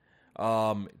again,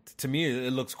 to me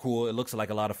it looks cool. It looks like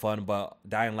a lot of fun. But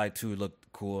Dying Light 2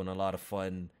 looked cool and a lot of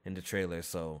fun in the trailer.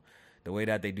 So, the way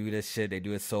that they do this shit, they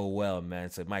do it so well,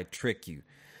 man. So it might trick you.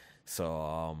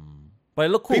 So, but it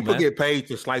look cool, People man. get paid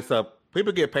to slice up.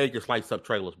 People get paid to slice up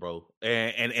trailers, bro,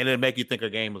 and it make you think a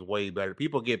game is way better.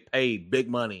 People get paid big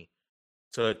money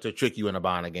to trick you into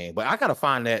buying a game. But I gotta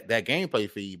find that gameplay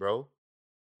feed, bro.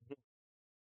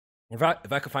 If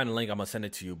I could find a link, I'm gonna send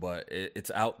it to you. But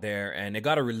it's out there, and it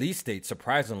got a release date.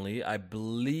 Surprisingly, I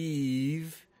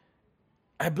believe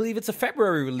it's a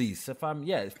February release.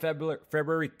 February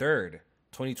 3rd,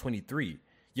 2023.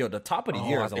 Yo, the top of the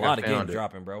year has a lot of games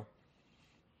dropping, bro.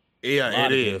 Yeah,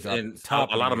 it is, and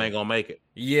a lot of them ain't gonna make it.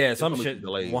 Yeah, some shit,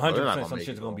 100%. Some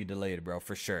shit's gonna be delayed, bro,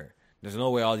 for sure. There's no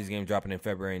way all these games dropping in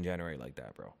February and January like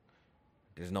that, bro.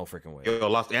 There's no freaking way. Yo,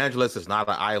 Los Angeles is not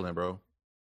an island, bro.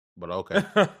 But okay,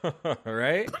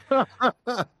 right?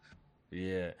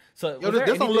 Yeah. So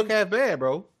this don't look that bad,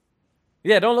 bro.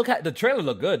 Yeah, don't look at the trailer.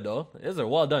 Look good though. It's a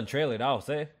well done trailer. I'll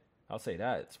say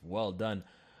that it's well done.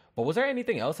 But was there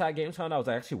anything else at Gamescom that was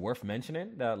actually worth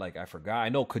mentioning that like I forgot? I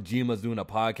know Kojima's doing a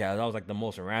podcast. That was like the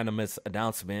most randomest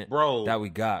announcement, bro, that we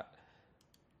got.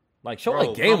 Like show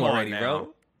a game already,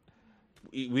 bro.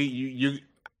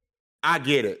 I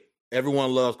get it.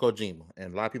 Everyone loves Kojima,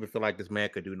 and a lot of people feel like this man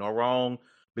could do no wrong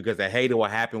because they hated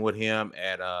what happened with him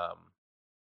at I'm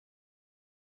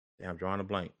drawing a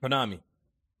blank. Konami.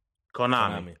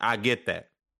 I get that.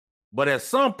 But at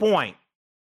some point,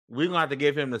 we're gonna have to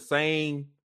give him the same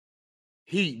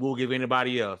heat we'll give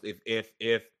anybody else.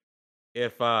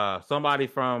 If somebody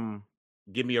from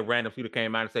Give Me a Random Shooter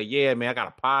came out and say, yeah, man, I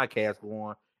got a podcast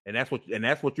going, and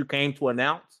that's what you came to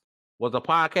announce was a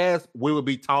podcast, we would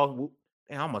be talking.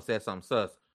 Damn, I almost said something sus.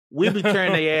 We'd be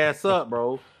tearing their ass up,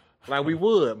 bro. Like we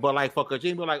would. But like for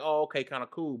Kojima, like, oh, okay, kind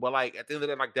of cool. But like at the end of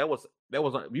the day, like that was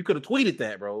you could have tweeted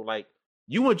that, bro. Like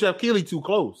you and Jeff Keighley too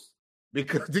close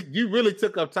because you really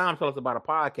took up time to tell us about a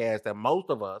podcast that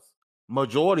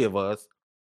majority of us,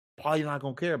 probably not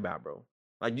gonna care about, bro.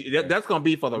 Like that's gonna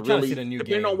be for the really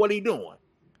depending on what he's doing.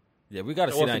 Yeah, we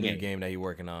gotta see that new game that he's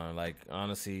working on. Like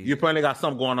honestly, you probably got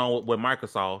something going on with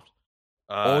Microsoft.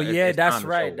 That's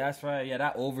right. Yeah,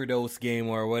 that overdose game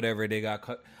or whatever they got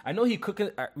cut. I know he cooking.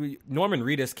 Norman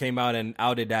Reedus came out and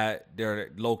outed that they're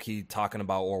low key talking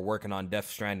about or working on Death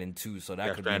Stranding 2, so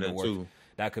that could be in the works.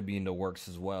 That could be in the works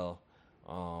as well.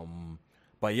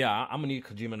 But yeah, I'm gonna need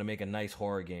Kojima to make a nice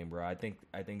horror game, bro. I think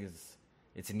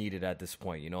it's needed at this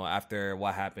point. You know, after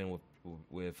what happened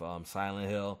with Silent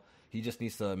Hill, he just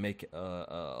needs to make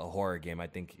a horror game. I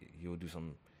think he will do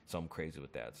something crazy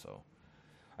with that. So.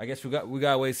 I guess we got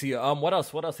to wait to see. What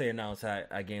else they announced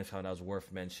at Gamescom that was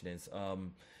worth mentioning?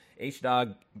 H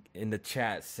Dog in the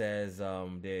chat says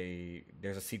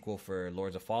there's a sequel for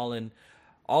Lords of Fallen.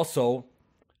 Also,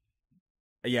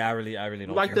 yeah, I really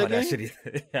don't like care that about game? that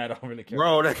shit. Yeah, I don't really care.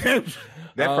 Bro, that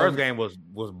first game was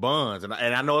buns, and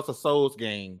I know it's a Souls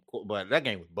game, but that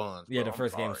game was buns. Bro. Yeah, the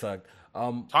first game sucked.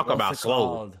 Talk about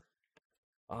slow.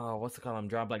 What's it called? I'm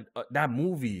dropped like that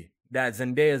movie that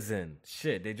Zendaya's in.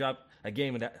 Shit, they dropped a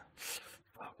game of that.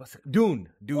 What's it? Dune.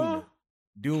 Oh,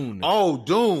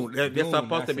 Dune. That's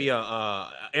supposed to be a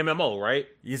MMO, right?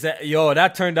 You said,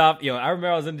 that turned off. I remember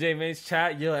I was in J-Main's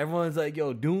chat. Everyone's like,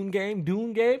 Dune game.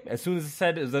 As soon as it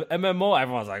said it was an MMO,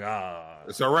 everyone's like,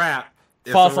 it's a wrap.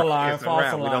 False alarm.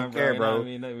 We don't care, bro.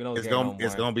 It's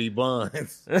gonna be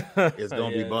buns. It's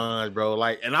gonna be buns, bro.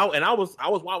 Like, and I was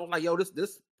like,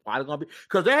 this probably gonna be,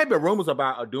 because there had been rumors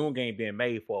about a Dune game being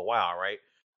made for a while, right?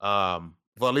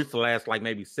 For at least the last like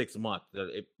maybe 6 months,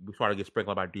 we started to get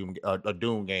sprinkled about a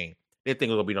Doom game. They think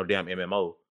it was gonna be no damn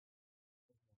MMO.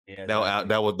 Yeah, exactly.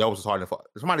 That was hard to.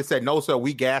 Somebody said no, sir.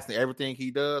 We gassing everything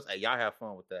he does. Hey, y'all have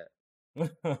fun with that.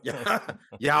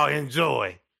 Y'all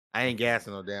enjoy. I ain't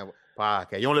gassing no damn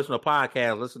podcast. You don't listen to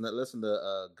podcasts. Listen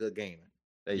to Good Gaming.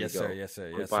 There you Yes, go. sir. Yes, sir.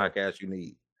 Only Yes, sir. podcast you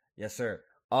need. Yes, sir.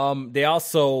 They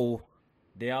also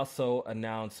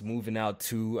announced moving out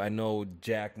too. I know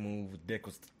Jack moved. Dick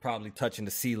was probably touching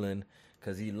the ceiling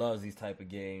because he loves these type of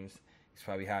games. He's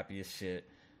probably happy as shit.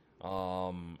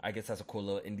 I guess that's a cool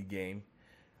little indie game.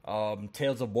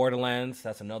 Tales of Borderlands,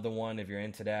 that's another one if you're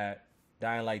into that.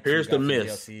 Dying Light 2 Here's the got some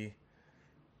miss. DLC.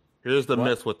 Here's the What?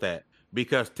 miss with that.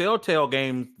 Because Telltale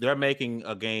Games, they're making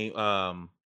a game.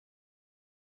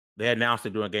 They announced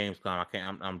it during Gamescom.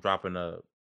 I'm dropping a.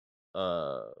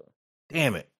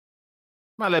 Damn it!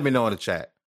 Might let me know in the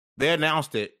chat. They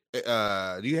announced it.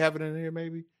 Do you have it in here?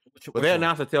 Maybe. But they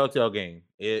announced a Telltale game.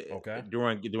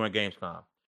 During Gamescom.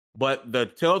 But the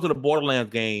Tales of the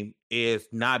Borderlands game is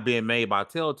not being made by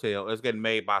Telltale. It's getting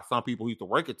made by some people who used to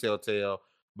work at Telltale,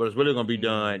 but it's really going to be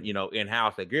done, in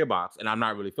house at Gearbox. And I'm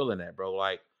not really feeling that, bro.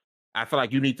 Like, I feel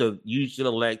like you should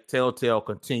have let Telltale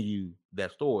continue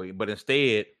that story, but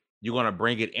instead you're going to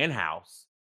bring it in house,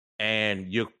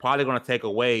 and you're probably going to take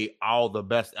away all the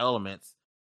best elements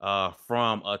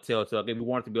from a Telltale game. We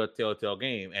want it to be a Telltale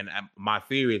game, and my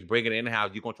theory is bringing it in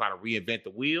house. You're going to try to reinvent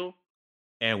the wheel.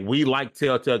 And we like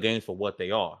Telltale games for what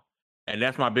they are. And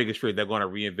that's my biggest fear. They're going to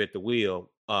reinvent the wheel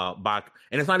and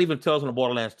it's not even Tales from the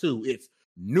Borderlands 2. It's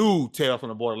new Tales from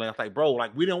the Borderlands. Like, bro,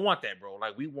 like, we didn't want that, bro.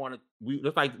 Like,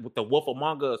 just like with the Wolf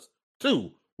Among Us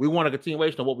 2, we want a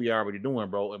continuation of what we are already doing,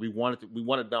 bro. And we want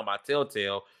it done by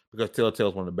Telltale because Telltale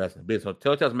is one of the best in the business. So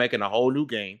Telltale's making a whole new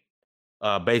game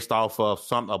based off of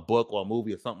a book or a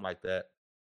movie or something like that.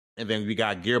 And then we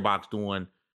got Gearbox doing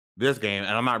this game,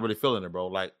 and I'm not really feeling it, bro.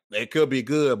 Like, it could be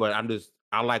good, but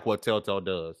I like what Telltale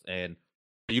does, and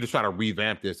you just try to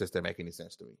revamp this just to make any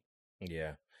sense to me.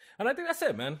 Yeah, and I think that's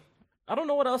it, man. I don't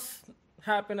know what else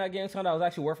happened at Gamescom that was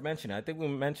actually worth mentioning. I think we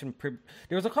mentioned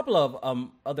there was a couple of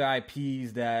other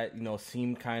IPs that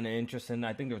seemed kind of interesting.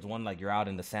 I think there was one like You're Out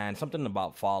in the Sand, something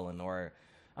about Fallen, or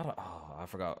I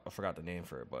forgot the name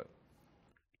for it, but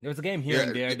there was a game here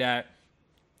and there that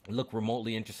looked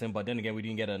remotely interesting, but then again, we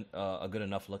didn't get a good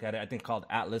enough look at it. I think called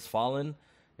Atlas Fallen.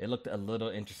 It looked a little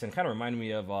interesting. Kind of reminded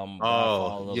me of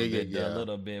Godfall a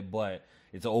little bit, but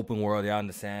it's an open world. You're on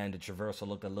the sand. The traversal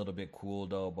looked a little bit cool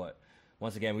though, but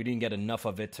once again, we didn't get enough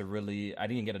of it I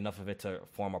didn't get enough of it to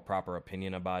form a proper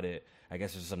opinion about it. I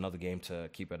guess it's just another game to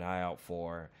keep an eye out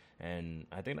for, and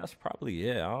I think that's probably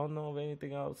it. I don't know of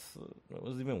anything else that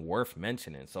was even worth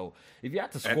mentioning. So if you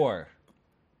had to score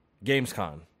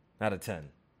Gamescom out of 10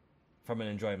 from an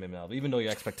enjoyment level, even though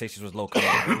your expectations was low.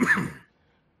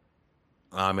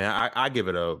 I mean, I give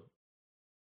it a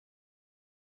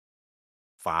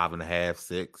 5.5,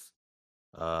 6.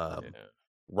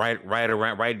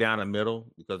 Right down the middle,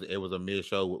 because it was a mid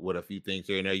show with a few things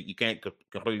here and there. You can't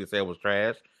completely say it was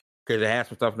trash because it has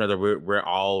some stuff in there that we're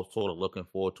all sort of looking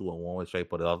forward to in one way,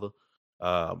 shape, or the other.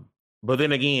 But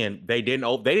then again, they didn't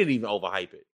even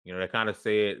overhype it. They kind of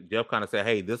said, Jeff kind of said,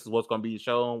 "Hey, this is what's going to be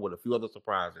shown with a few other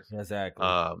surprises." Exactly.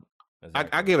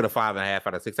 I give it a 5.5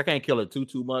 out of 6. I can't kill it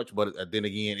too much, but then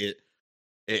again,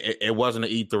 it wasn't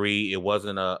an E3. It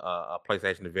wasn't a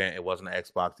PlayStation event. It wasn't an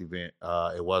Xbox event.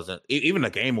 It wasn't even the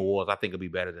Game Awards. I think it'd be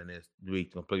better than this, to be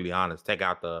completely honest. Take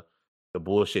out the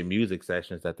bullshit music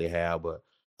sessions that they have, but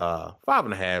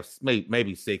 5.5,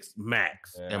 maybe 6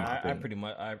 max. Yeah, I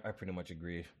pretty much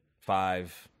agree.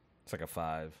 5. It's like a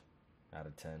 5 out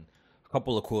of 10. A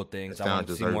couple of cool things. I wanted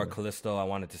to see more Callisto. I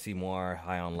wanted to see more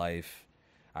High on Life.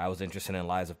 I was interested in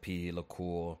Lies of P. It looked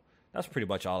cool. That's pretty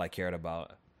much all I cared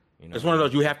about. It's one of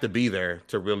those you have to be there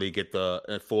to really get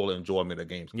the full enjoyment of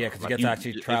games. Yeah, because you get to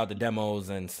actually try out the demos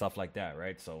and stuff like that,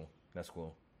 right? So that's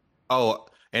cool. Oh,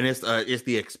 and it's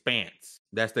The Expanse.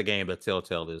 That's the game that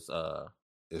Telltale is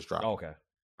dropping. Oh, okay.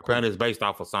 Apparently, it's based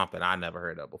off of something I never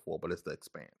heard of before, but it's The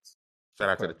Expanse. Shout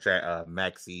out to the chat,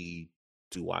 Maxi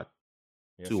 2YT.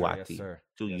 Yes, sir.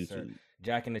 Yes, sir.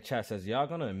 Jack in the chat says, "Y'all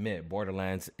gonna admit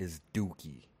Borderlands is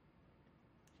dookie."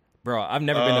 Bro, I've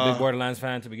never been a big Borderlands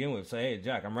fan to begin with. So, hey,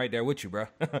 Jack, I'm right there with you, bro.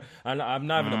 I'm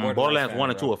not even a Borderlands fan, 1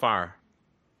 and 2 are fire.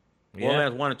 Yeah.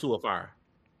 Borderlands 1 and 2 are fire.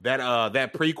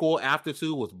 That prequel after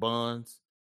 2 was buns.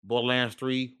 Borderlands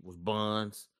 3 was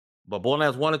buns. But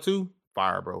Borderlands 1 and 2,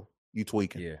 fire, bro. You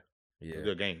tweaking. Yeah.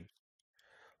 Good games.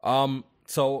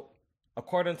 So,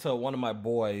 according to one of my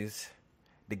boys,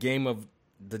 the game of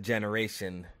the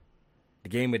generation, the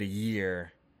game of the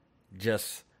year,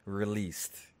 just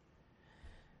released.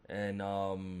 And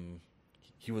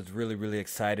he was really, really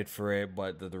excited for it,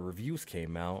 but the reviews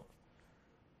came out.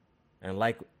 And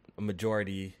like a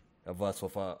majority of us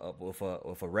with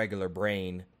a regular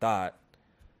brain thought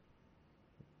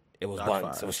it was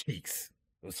buns. It was cheeks.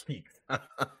 It was cheeks.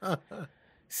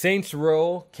 Saints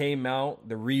Row came out,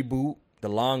 the reboot, the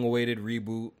long-awaited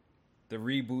reboot, the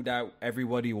reboot that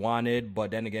everybody wanted,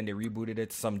 but then again they rebooted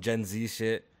it to some Gen Z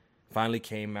shit. Finally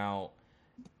came out,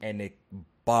 and it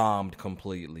bombed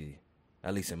completely.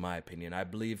 At least in my opinion. I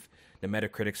believe the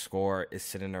Metacritic score is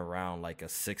sitting around like a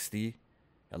 60,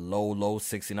 a low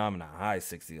 60. No, I'm not a high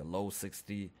 60, a low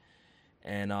 60.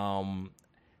 And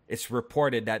it's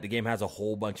reported that the game has a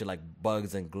whole bunch of like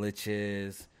bugs and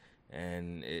glitches,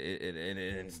 and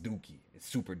it's dookie. It's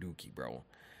super dookie, bro.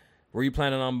 Were you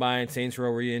planning on buying Saints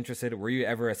Row? Were you interested? Were you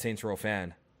ever a Saints Row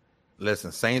fan?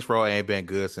 Listen, Saints Row ain't been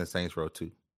good since Saints Row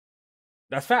 2.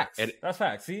 That's facts. That's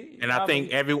facts. See, and I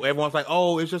think everyone's like,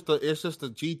 "Oh, it's just a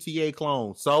GTA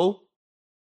clone." So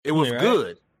it was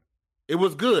good. It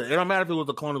was good. It don't matter if it was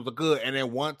a clone; it was good. And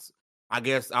then once, I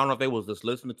guess, I don't know if they was just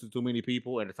listening to too many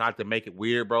people and decided to make it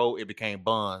weird, bro. It became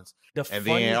buns.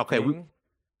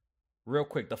 Real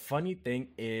quick, the funny thing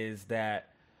is that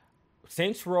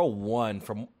Saints Row 1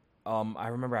 from I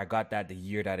remember I got that the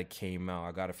year that it came out.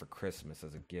 I got it for Christmas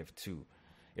as a gift too.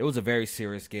 It was a very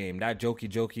serious game. That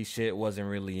jokey shit wasn't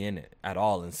really in it at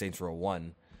all in Saints Row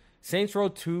 1. Saints Row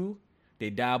 2, they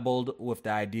dabbled with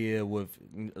the idea with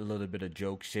a little bit of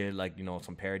joke shit, like, you know,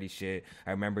 some parody shit.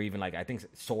 I remember even, like, I think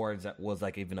swords was,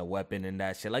 like, even a weapon in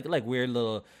that shit. Like weird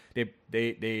little,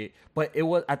 but it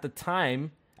was, at the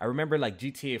time, I remember, like,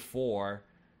 GTA 4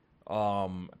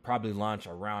 probably launched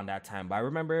around that time. But I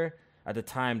remember at the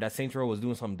time that Saints Row was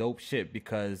doing some dope shit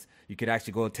because you could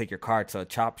actually go take your car to a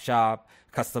chop shop,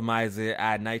 customize it,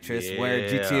 add nitrous, where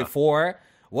GTA 4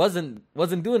 wasn't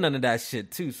doing none of that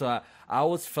shit too. So I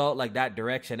always felt like that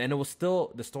direction, and it was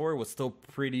still, the story was still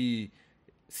pretty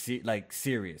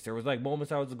serious. There was like moments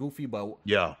that was goofy, but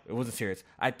it wasn't serious.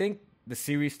 I think the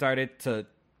series started to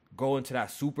go into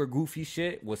that super goofy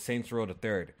shit with Saints Row the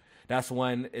Third. That's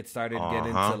when it started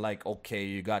getting to like, okay,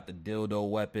 you got the dildo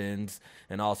weapons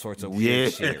and all sorts of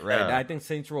weird shit, right? I think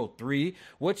Saints Row 3,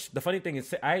 which the funny thing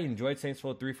is, I enjoyed Saints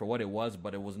Row 3 for what it was,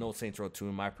 but it was no Saints Row 2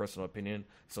 in my personal opinion,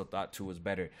 so thought 2 was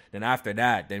better. Then after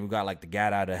that, then we got like the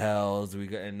Gat Out of Hells,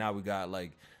 and now we got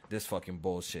like this fucking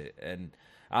bullshit. And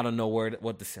I don't know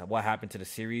what happened to the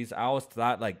series. I always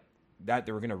thought like that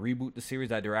they were going to reboot the series,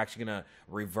 that they were actually going to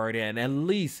revert it. And at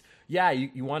least,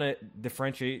 you want to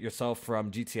differentiate yourself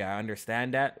from GTA. I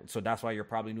understand that. So that's why you're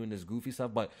probably doing this goofy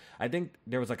stuff. But I think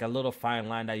there was like a little fine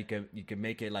line that you could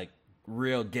make it like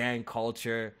real gang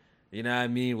culture, you know what I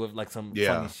mean? With like some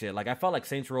funny shit. Like I felt like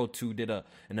Saints Row 2 did an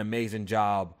amazing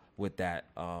job with that.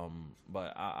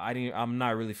 But I'm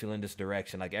not really feeling this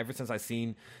direction. Like ever since I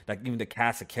seen like even the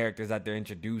cast of characters that they're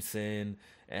introducing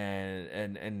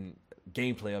and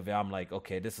gameplay of it, I'm like,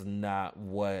 okay, this is not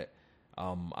what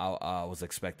I was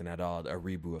expecting at all. A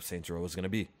reboot of Saints Row was gonna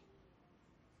be.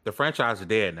 The franchise is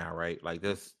dead now, right? Like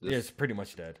this it's pretty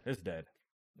much dead. It's dead.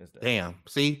 Damn.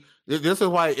 See, this is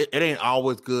why it ain't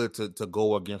always good to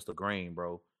go against the grain,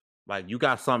 bro. Like you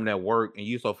got something that worked, and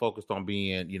you so focused on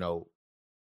being, you know,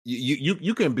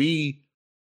 you can be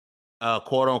a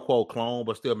quote unquote clone,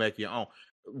 but still make your own.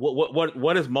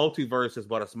 What is Multiverses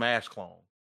but a Smash clone?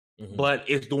 Mm-hmm. But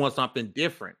it's doing something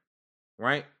different,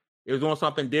 right? It's doing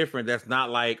something different that's not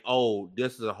like, oh,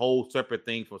 this is a whole separate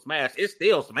thing from Smash. It's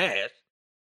still Smash.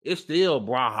 It's still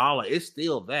Brawlhalla. It's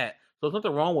still that. So there's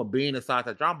nothing wrong with being inside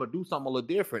that genre, but do something a little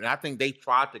different. And I think they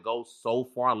tried to go so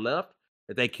far left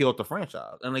that they killed the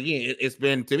franchise. And again, it's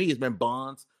been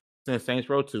bonds since Saints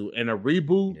Row 2. And a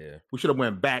reboot, we should have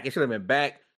went back. It should have been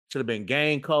back. Should have been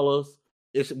gang colors.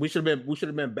 We should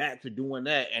have been back to doing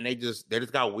that, and they just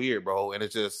got weird, bro. And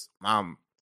it's just R.I.P.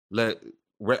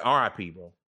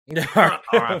 bro.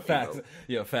 R.I.P. Facts. Bro.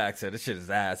 Yo, facts. This shit is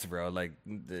ass, bro. Like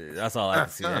that's all I can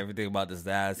see. Everything about this is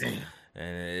ass, and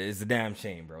it's a damn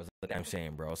shame, bro. It's a damn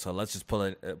shame, bro. So let's just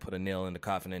put a nail in the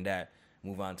coffin in that.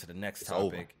 Move on to the next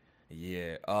topic.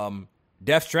 Yeah.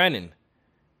 Death Stranding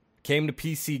came to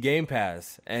PC Game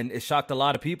Pass, and it shocked a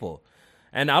lot of people,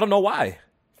 and I don't know why.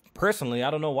 Personally, I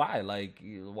don't know why. Like,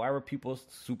 why were people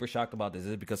super shocked about this?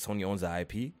 Is it because Sony owns the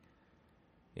IP? You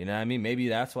know what I mean? Maybe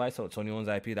that's why. So Sony owns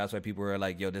the IP. That's why people were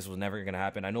like, yo, this was never going to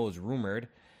happen. I know it was rumored.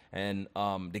 And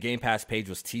the Game Pass page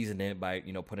was teasing it by,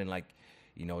 you know, putting like,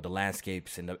 you know, the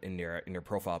landscapes in their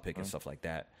profile pic and stuff like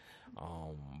that.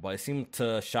 But it seemed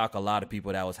to shock a lot of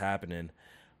people that was happening.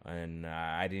 And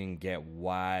I didn't get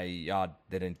why y'all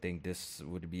didn't think this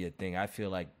would be a thing. I feel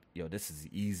like, yo, this is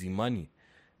easy money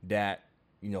that,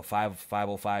 you know,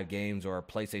 505 games or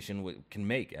PlayStation can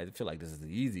make. I feel like this is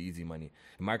easy money.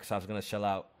 And Microsoft's going to shell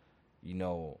out, you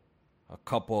know, a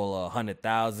couple of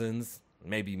 $100,000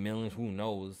 maybe millions. Who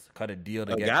knows? Cut a deal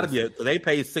to It get gotta this. be. They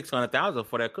paid $600,000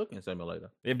 for that cooking simulator.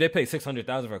 If they pay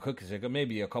 $600,000 for a cookie sticker,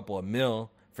 maybe a couple of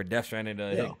mil for Death Stranding to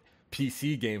Yeah. hit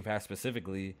PC Game Pass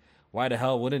specifically. Why the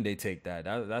hell wouldn't they take that?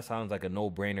 That sounds like a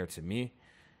no-brainer to me,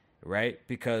 right?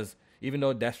 Because even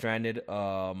though Death Stranded,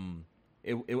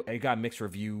 it got mixed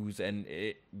reviews, and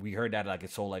we heard that like it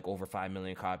sold like over 5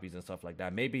 million copies and stuff like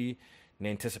that. Maybe they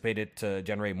anticipated to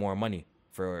generate more money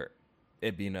for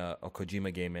it being a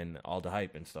Kojima game and all the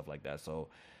hype and stuff like that. So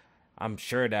I'm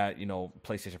sure that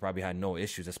PlayStation probably had no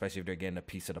issues, especially if they're getting a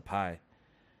piece of the pie.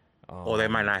 Or they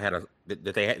might not have a.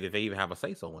 Did they even have a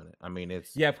say so in it? I mean,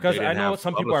 it's Because they I didn't know have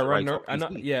some people are publisher running. rights on I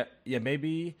know, PC.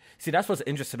 maybe. See, that's what's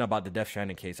interesting about the Death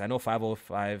Stranding case. I know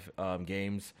 505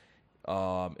 Games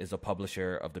is a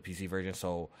publisher of the PC version,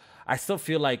 so I still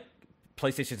feel like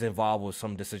PlayStation's involved with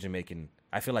some decision making.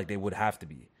 I feel like they would have to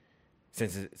be,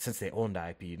 since they own the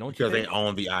IP. Don't you Because think? they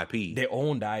own the IP. They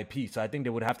own the IP, so I think they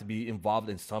would have to be involved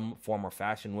in some form or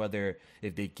fashion, whether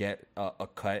if they get a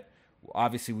cut.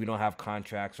 Obviously, we don't have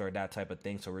contracts or that type of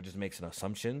thing, so we're just making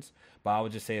assumptions. But I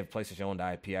would just say if PlayStation owned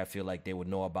the IP, I feel like they would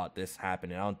know about this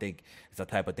happening. I don't think it's the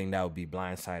type of thing that would be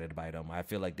blindsided by them. I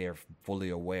feel like they're fully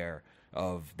aware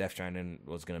of Death Stranding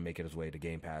was going to make it its way to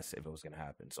Game Pass if it was going to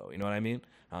happen. So, you know what I mean?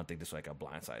 I don't think this was like a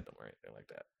blindside them or anything like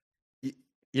that.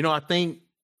 I think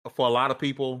for a lot of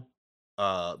people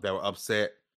that were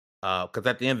upset, because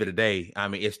at the end of the day, I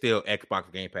mean, it's still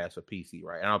Xbox Game Pass for PC,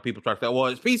 right? I know people try to say, "Well,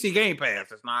 it's PC Game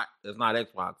Pass. It's not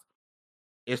Xbox.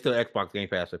 It's still Xbox Game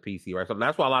Pass for PC, right?" So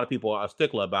that's why a lot of people are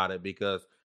stickler about it, because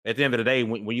at the end of the day,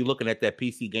 when you're looking at that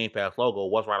PC Game Pass logo,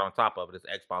 what's right on top of it is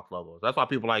Xbox logo. That's why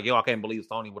people are like, "Yo, I can't believe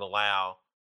Sony would allow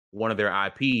one of their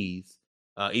IPs,"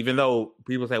 even though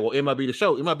people say, "Well, MLB The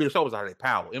Show was already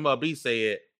power." MLB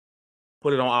said,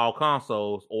 "Put it on all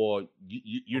consoles, or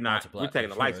you're taking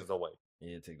the license away."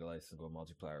 Yeah, take the license, go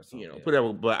multiplayer. So,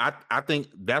 Whatever. But I think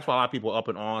that's why a lot of people are up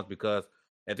in arms, because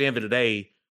at the end of the day,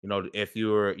 if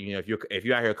you're if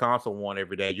you're out here console one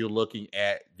every day, you're looking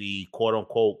at the quote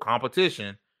unquote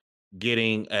competition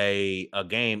getting a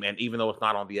game, and even though it's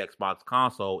not on the Xbox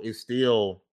console, it's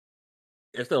still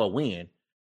a win,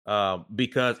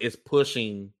 because it's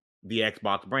pushing the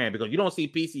Xbox brand, because you don't see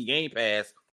PC Game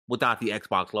Pass without the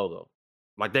Xbox logo.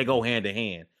 Like, they go hand in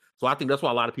hand. So I think that's why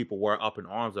a lot of people were up in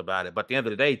arms about it. But at the end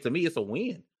of the day, to me, it's a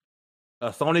win.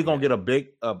 Sony gonna get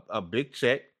a big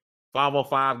check.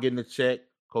 505 getting a check.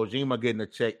 Kojima getting a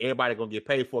check. Everybody gonna get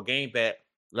paid for a game that,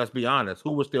 let's be honest,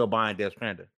 who was still buying Death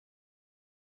Stranding?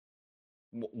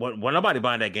 Well, nobody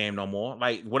buying that game no more.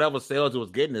 Like, whatever sales it was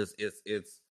getting is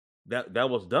that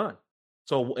was done.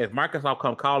 So if Microsoft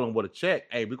come calling with a check,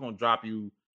 hey, we're gonna drop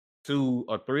you 2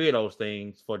 or 3 of those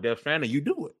things for Death Stranding, you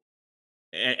do it.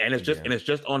 And it's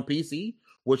just on PC,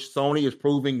 which Sony is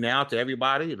proving now to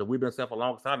everybody that we've been saying for a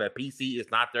long time that PC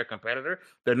is not their competitor.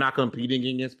 They're not competing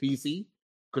against PC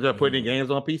because they're putting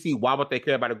games on PC. Why would they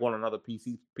care about it going on another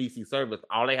PC service?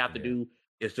 All they have to do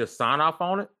is just sign off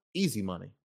on it. Easy money.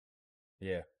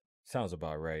 Yeah, sounds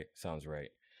about right. Sounds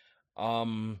right.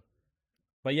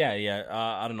 But yeah.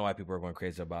 I don't know why people are going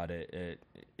crazy about it.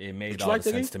 It made all the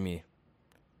sense to me.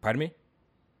 Pardon me?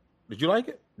 Did you like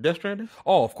it, Death Stranding?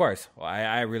 Oh, of course.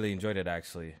 I really enjoyed it,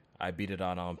 actually. I beat it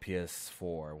on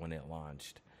PS4 when it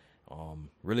launched.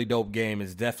 Really dope game.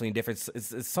 It's definitely different.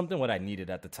 It's something what I needed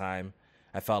at the time.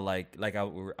 I felt like I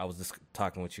was just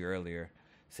talking with you earlier,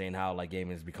 saying how like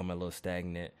gaming has become a little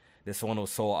stagnant. This one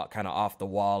was so kind of off the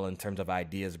wall in terms of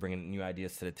ideas, bringing new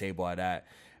ideas to the table. That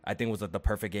I think was the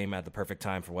perfect game at the perfect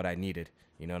time for what I needed.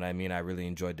 You know what I mean? I really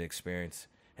enjoyed the experience.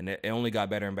 And it only got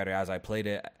better and better as I played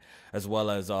it, as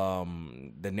well as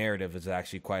the narrative is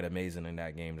actually quite amazing in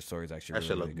that game. The story is actually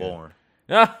really boring.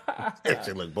 That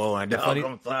shit look boring.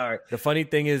 I'm sorry. The funny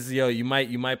thing is, you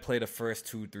might play the first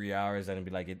 2-3 hours and be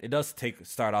like, it does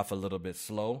start off a little bit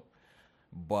slow,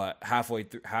 but halfway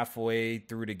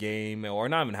through the game, or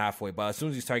not even halfway, but as soon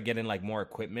as you start getting like more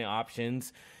equipment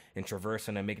options and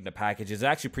traversing and making the packages, it's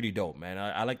actually pretty dope, man.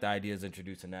 I like the ideas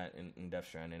introducing that in Death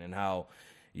Stranding, and how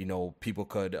people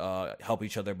could help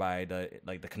each other by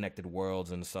the connected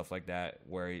worlds and stuff like that,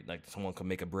 where like someone could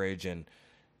make a bridge and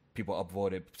people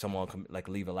upvote it, someone could like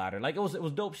leave a ladder. Like it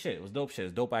was dope shit. It was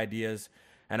dope ideas.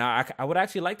 And I would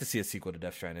actually like to see a sequel to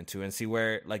Death Stranding 2 and see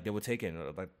where like they would take it,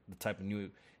 like the type of new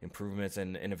improvements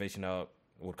and innovation that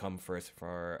would come first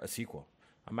for a sequel.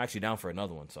 I'm actually down for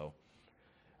another one, so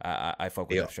I fuck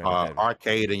with Death Stranding.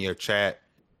 Arcade in your chat.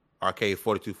 Arcade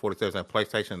 4247 and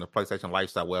PlayStation, the PlayStation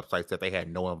Lifestyle website said they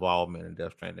had no involvement in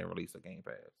Death Stranding release on Game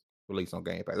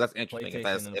Pass. That's interesting.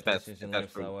 PlayStation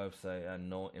Lifestyle website had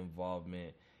no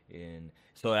involvement in.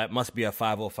 So that must be a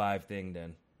 505 thing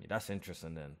then. That's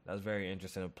interesting. Then that's very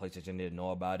interesting. If PlayStation didn't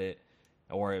know about it,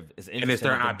 or if it's interesting. And it's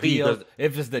their if IP. the deal,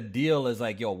 if it's the deal is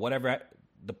like, yo, whatever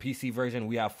the PC version,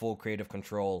 we have full creative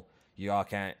control. Y'all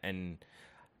can't. And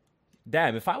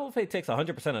damn, if 505 takes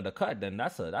 100% of the cut, then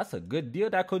that's a good deal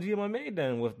that Kojima made.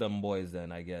 Then with them boys,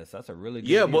 then I guess that's a really good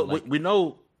deal. But like, we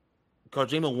know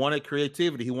Kojima wanted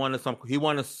creativity. He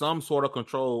wanted some sort of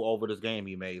control over this game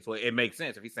he made. So it makes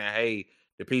sense if he's saying, "Hey,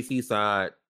 the PC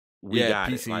side, we got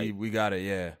PC, it." Like, we got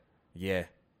it. Yeah.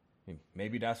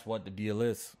 Maybe that's what the deal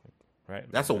is,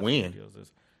 right? That's a win.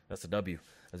 That's a W,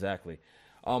 exactly.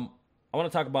 I want to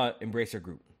talk about Embracer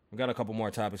Group. We got a couple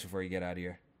more topics before you get out of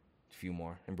here. A few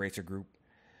more. Embracer Group.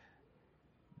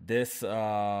 They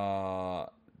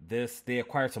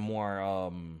acquired some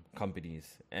more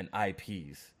companies and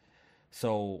IPs.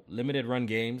 So Limited Run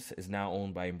Games is now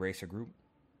owned by Embracer Group.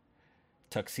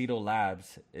 Tuxedo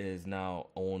Labs is now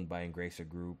owned by Embracer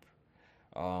Group.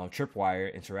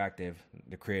 Tripwire Interactive,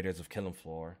 the creators of Killing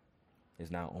Floor,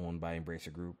 is now owned by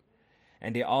Embracer Group.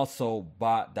 And they also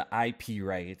bought the IP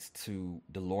rights to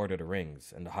The Lord of the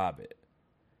Rings and The Hobbit.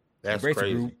 That's Embracer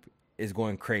crazy. Group is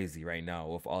going crazy right now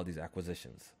with all these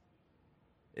acquisitions.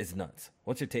 It's nuts.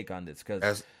 What's your take on this?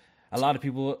 Because a lot of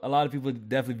people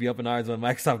definitely be up in arms when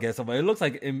Microsoft gets somebody. It looks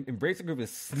like Embracer Group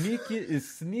is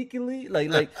sneakily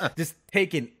like just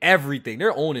taking everything.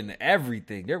 They're owning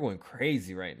everything. They're going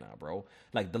crazy right now, bro.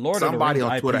 Like the Lord of the Rings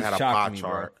on Twitter IP had a shocked pie me,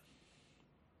 chart. bro.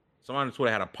 Somebody on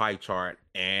Twitter had a pie chart,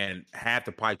 and half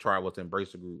the pie chart was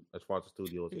Embracer Group as far as the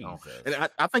studios. And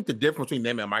I think the difference between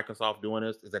them and Microsoft doing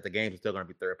this is that the games are still going to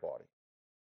be third party.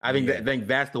 I think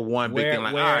that's the one big thing.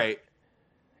 Like, all right.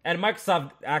 And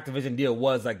Microsoft Activision deal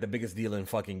was like the biggest deal in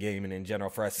fucking gaming in general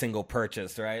for a single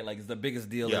purchase, right? Like it's the biggest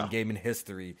deal in gaming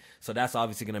history. So that's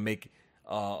obviously going to make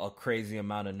a crazy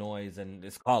amount of noise. And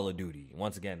it's Call of Duty.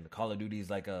 Once again, Call of Duty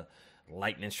is like a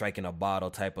lightning strike in a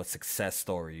bottle type of success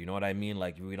story. You know what I mean?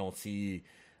 Like we don't see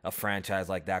a franchise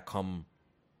like that come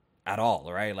at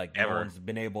all, right? Like no one's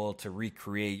been able to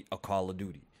recreate a Call of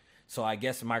Duty. So I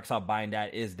guess Microsoft buying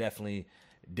that is definitely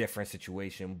different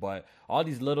situation, but all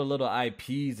these little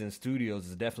IPs and studios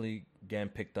is definitely getting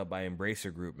picked up by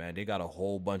Embracer Group, man. They got a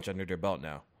whole bunch under their belt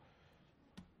now.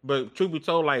 But truth be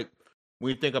told, like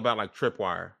when you think about like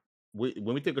Tripwire, when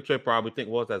we think of Tripwire, we think,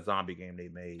 what was that zombie game they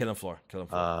made? Killing Floor.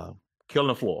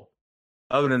 Killing Floor.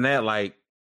 Other than that, like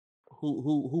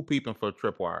who peeping for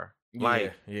Tripwire?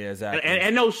 Like exactly.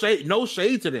 And no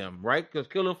shade to them, right? Because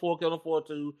Killing Floor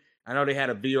 2. I know they had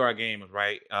a VR game,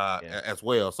 right? As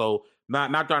well. So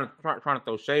not trying to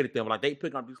throw shade at them. Like they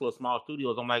pick up these little small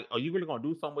studios. I'm like, are you really gonna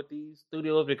do something with these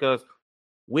studios? Because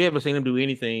we haven't seen them do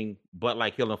anything but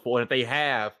like Killing Floor. And if they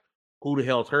have, who the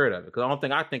hell's heard of it? Because the only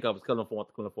thing I think of is Killing Floor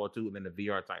 2, and then the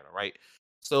VR title, right?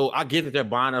 So I get that they're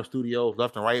buying up studios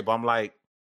left and right, but I'm like,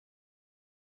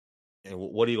 and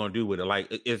what are you gonna do with it?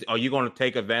 Like, are you gonna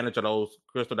take advantage of those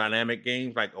Crystal Dynamic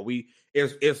games? Like,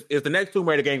 is the next Tomb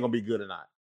Raider game gonna be good or not?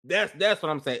 That's what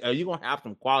I'm saying. Are you gonna have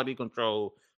some quality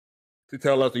control to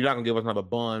tell us you're not gonna give us another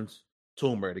Buns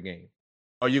Tomb Raider game?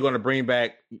 Are you gonna bring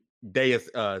back Deus?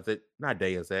 Is it not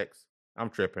Deus Ex? I'm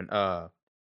tripping.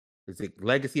 Is it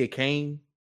Legacy of Kain?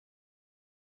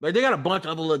 Like they got a bunch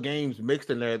of other little games mixed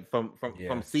in there from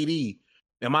CD.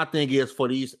 And my thing is for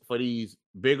these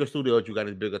bigger studios, you got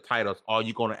these bigger titles. Are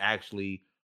you gonna actually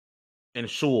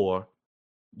ensure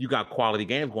you got quality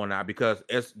games going out? Because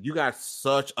you got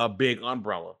such a big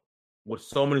umbrella with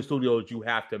so many studios you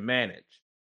have to manage,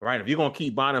 right? If you're gonna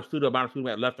keep buying up studio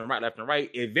left and right,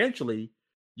 eventually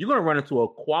you're gonna run into a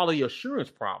quality assurance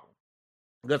problem.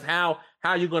 Because how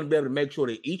are you gonna be able to make sure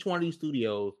that each one of these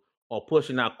studios are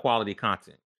pushing out quality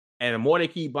content? And the more they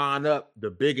keep buying up,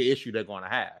 the bigger issue they're gonna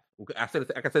have. I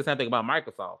can say the same thing about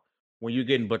Microsoft. When you're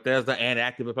getting Bethesda and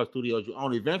Activision Plus Studios, you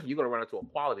own, eventually you're gonna run into a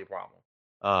quality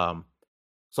problem.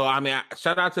 So I mean,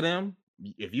 shout out to them.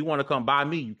 If you want to come buy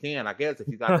me, you can. I guess if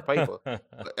you got the paper.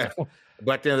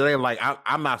 But then they're like,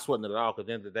 I'm not sweating it at all. Because at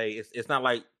the end of the day, it's not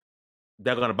like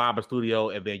they're gonna buy a studio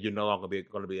and then you're no longer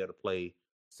going to be able to play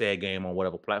said game on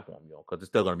whatever platform you're on, because it's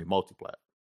still going to be multi-platform.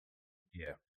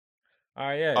 Yeah. All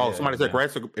right. Yeah. Oh, somebody said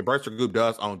Embracer Group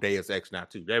does own Deus Ex now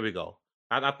too. There we go.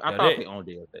 I thought they owned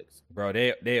Deus Ex. Bro,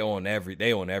 they own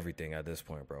everything at this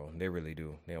point, bro. They really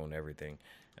do. They own everything.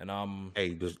 And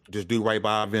hey, just do right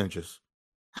by Avengers.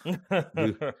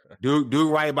 do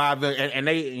right by Avengers, and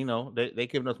they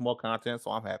giving us more content,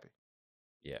 so I'm happy.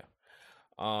 Yeah.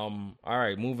 All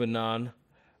right, moving on.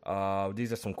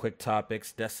 These are some quick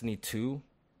topics. Destiny 2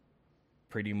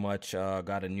 pretty much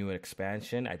got a new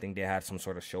expansion. I think they had some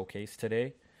sort of showcase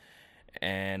today.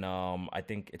 And I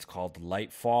think it's called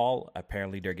Lightfall.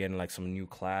 Apparently they're getting like some new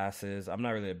classes. I'm not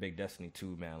really a big Destiny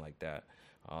 2 man like that.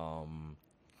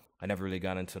 I never really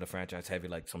got into the franchise heavy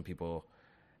like some people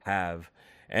have.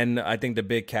 And I think the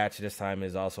big catch this time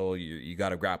is also you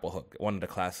got a grapple hook. One of the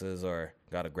classes or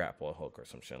got a grapple hook or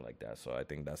some shit like that. So I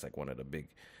think that's like one of the big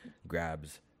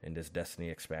grabs in this Destiny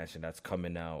expansion that's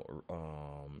coming out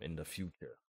in the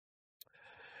future.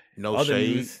 No Other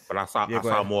shade, news, but I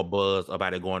saw more buzz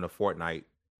about it going to Fortnite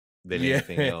than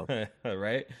anything else.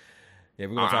 Right? Yeah,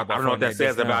 we're gonna talk about. I don't know what that Fortnite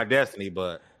says just now. about Destiny,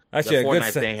 but Actually, the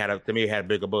Fortnite thing to me had a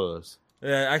bigger buzz.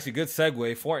 Yeah, actually, good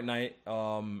segue. Fortnite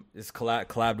is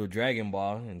collabed with Dragon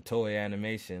Ball and Toei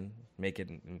Animation, make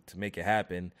it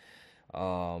happen.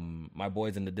 My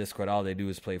boys in the Discord, all they do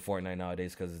is play Fortnite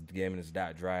nowadays because the game is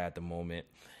that dry at the moment.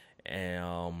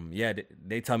 And yeah,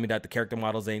 they tell me that the character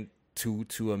models ain't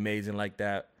too amazing like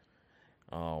that.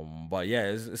 But yeah,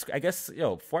 it's I guess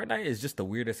Fortnite is just the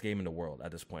weirdest game in the world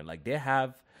at this point. Like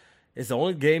it's the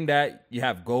only game that you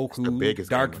have Goku,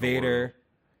 Dark Vader,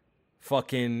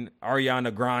 fucking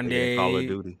Ariana Grande, Call of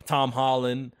Duty, Tom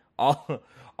Holland, all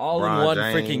in one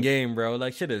freaking game, bro.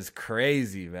 Like shit is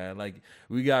crazy, man. Like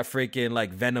we got freaking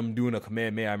like Venom doing a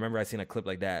Kamehameha. I remember I seen a clip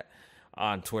like that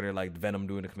on Twitter, like Venom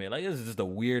doing a Kamehameha. Like this is just the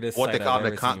weirdest. What they call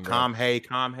the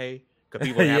Kamhe. Because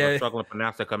people have struggling to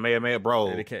pronounce the Kamehameha, bro.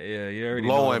 Yeah, you already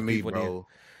blowing me, bro.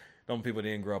 Some people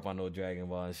didn't grow up on no Dragon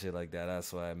Ball and shit like that.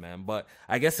 That's why, man. But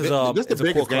I guess it's the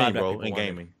biggest cool game, bro, in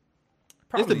gaming.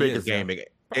 It's the biggest game.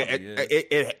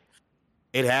 It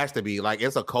has to be. Like,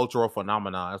 it's a cultural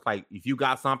phenomenon. It's like if you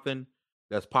got something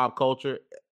that's pop culture,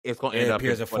 it's gonna end up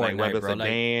in Fortnite, whether it's a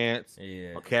dance,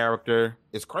 a character.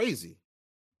 It's crazy.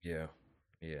 Yeah.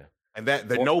 And that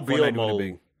the no build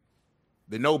mode.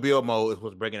 The no build mode is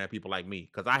what's bringing at people like me.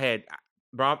 Because I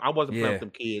wasn't playing with them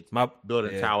kids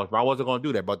building towers, but I wasn't going to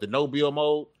do that. But the no build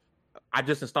mode, I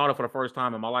just installed it for the first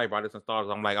time in my life. I just installed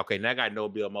it. I'm like, okay, now I got no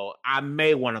build mode. I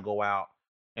may want to go out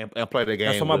and play the game.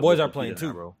 That's what my boys are playing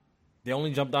too, bro. They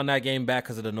only jumped on that game back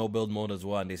because of the no build mode as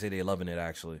well, and they say they're loving it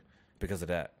actually because of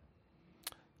that.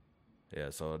 Yeah,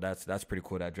 so that's pretty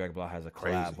cool that Dragon Ball has a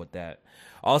collab with that.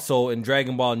 Also, in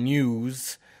Dragon Ball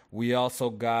news, we also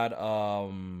got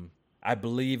I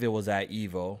believe it was at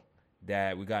EVO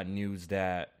that we got news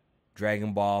that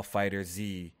Dragon Ball Fighter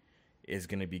Z is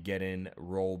going to be getting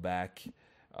rollback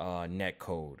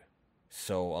netcode.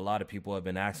 So a lot of people have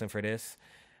been asking for this.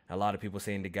 A lot of people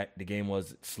saying the game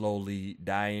was slowly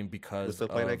dying because of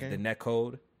the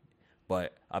netcode.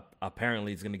 But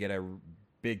apparently it's going to get a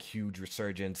big, huge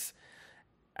resurgence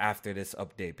after this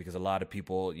update because a lot of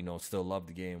people, still love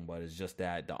the game, but it's just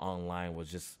that the online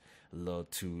was just a little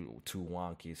too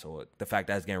wonky. So the fact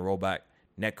that it's getting rolled back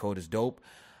netcode is dope.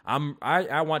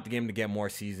 I want the game to get more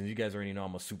seasons. You guys already know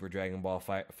I'm a super Dragon Ball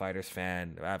Fighters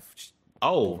fan. I have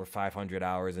over 500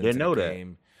 hours into the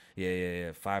game.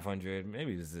 Yeah. 500,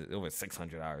 maybe it was over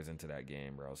 600 hours into that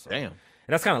game, bro. So, damn. And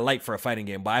that's kind of light for a fighting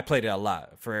game, but I played it a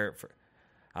lot.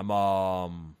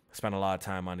 I'm spent a lot of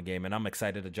time on the game, and I'm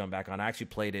excited to jump back on. I actually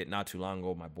played it not too long ago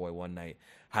with my boy one night.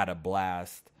 Had a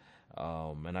blast.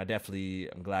 And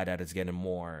I'm glad that it's getting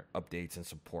more updates and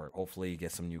support. Hopefully you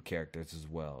get some new characters as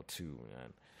well too,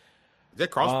 man. Is that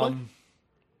crossplay?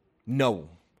 No.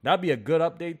 That'd be a good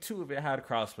update too if it had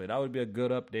crossplay. That would be a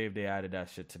good update if they added that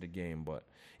shit to the game, but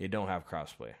it don't have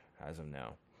crossplay as of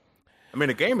now. I mean,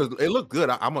 the game it looked good.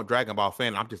 I'm a Dragon Ball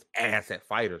fan. I'm just ass at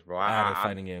fighters, bro. I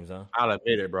fighting games, huh? I'll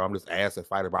admit it, bro. I'm just ass at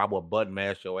fighters, bro. I will button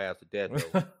mash your ass to death,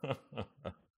 though.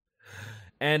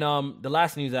 And the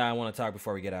last news that I want to talk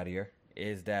before we get out of here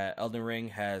is that Elden Ring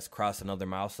has crossed another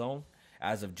milestone.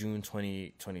 As of June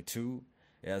 2022,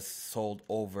 it has sold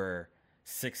over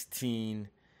 16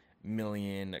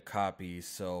 million copies.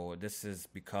 So this has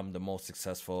become the most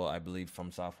successful, I believe,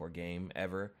 From Software game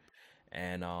ever.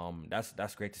 And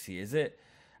that's great to see. Is it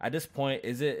at this point?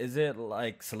 Is it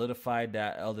like solidified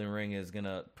that Elden Ring is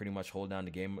gonna pretty much hold down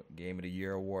the game of the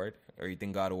year award, or you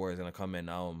think God of War is gonna come in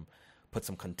put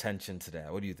some contention to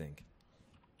that? What do you think?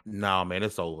 No, man,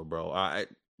 it's over, bro.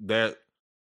 This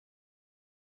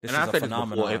is a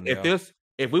phenomenon.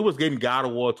 If we was getting God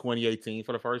of War 2018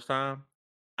 for the first time,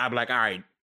 I'd be like, all right,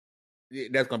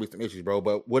 that's gonna be some issues, bro.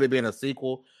 But would it be in a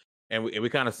sequel? And we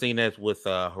kind of seen this with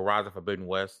Horizon Forbidden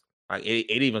West. Like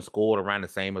it even scored around the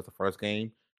same as the first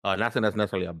game. Not saying that's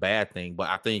necessarily a bad thing, but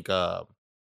I think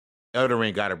Elden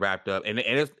Ring got it wrapped up, and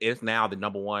it's now the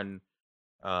number one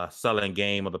selling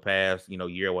game of the past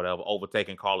year or whatever,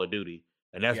 overtaking Call of Duty,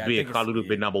 and that's big. Call of Duty's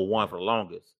been number one for the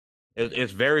longest.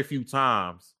 It's very few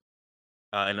times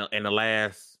in the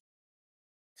last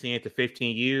 10 to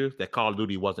 15 years that Call of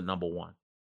Duty wasn't number one,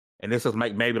 and this is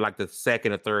maybe like the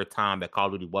second or third time that Call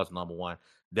of Duty was number one.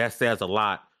 That says a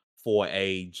lot for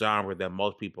a genre that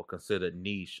most people consider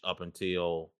niche up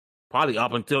until probably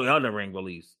up until Elden Ring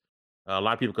release. A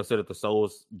lot of people consider the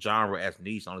Souls genre as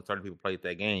niche. Only certain people played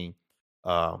that game.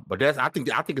 But I think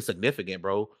it's significant,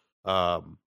 bro.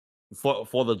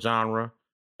 For the genre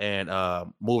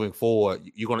and moving forward,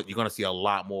 you're gonna see a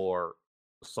lot more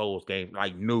Souls games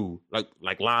like new,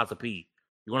 like Lies of P.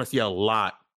 You're gonna see a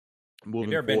lot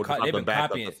moving forward.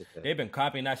 They've been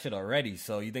copying that shit already.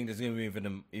 So you think there's gonna be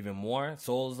even more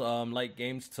Souls like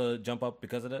games to jump up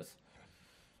because of this?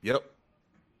 Yep,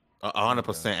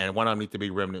 100%. And one of them needs to be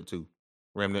Remnant too.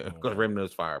 Because Remnant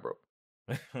is fire, bro.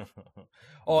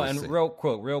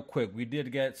 Real quick, we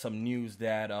did get some news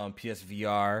that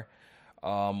PSVR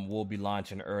will be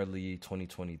launching early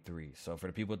 2023. So for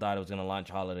the people who thought it was gonna launch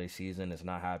holiday season, it's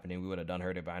not happening. We would have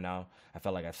heard it by now. I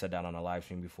felt like I've said that on a live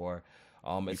stream before.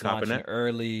 It's launching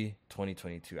early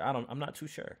 2022. I'm not too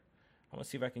sure. I'm gonna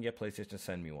see if I can get PlayStation to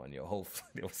send me one. Yo, hopefully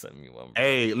they'll send me one. Bro.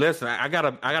 Hey, listen, I got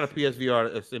a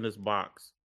PSVR that's in this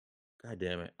box. God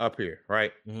damn it, up here,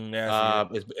 right? It's been in that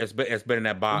box. It's been in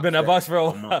that box,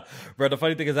 bro. Bro, the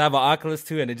funny thing is, I have an Oculus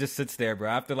too, and it just sits there, bro.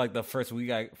 After like the first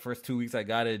 2 weeks I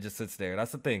got it, it just sits there.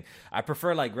 That's the thing. I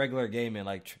prefer like regular gaming,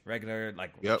 like regular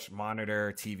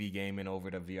monitor TV gaming over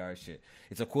the VR shit.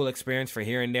 It's a cool experience for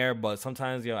here and there, but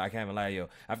sometimes, I can't even lie,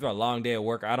 after a long day of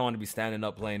work, I don't want to be standing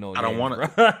up playing no. I don't want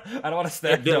to. I don't want to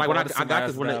stand up. Like when I got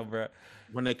this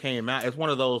when it came out, it's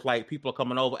one of those like people are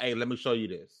coming over. Hey, let me show you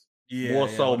this. More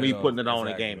so me putting it on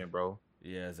and gaming, bro.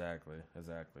 Yeah, exactly.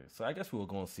 So I guess we'll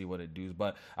go and see what it does.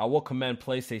 But I will commend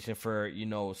PlayStation for,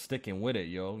 sticking with it,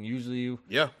 yo. Usually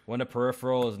when the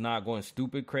peripheral is not going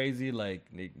stupid crazy, like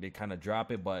they kind of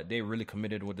drop it, but they really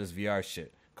committed with this VR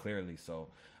shit, clearly. So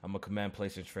I'm gonna commend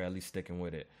PlayStation for at least sticking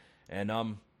with it. And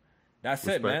that's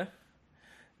it, man.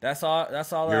 That's all I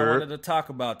wanted to talk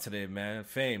about today, man.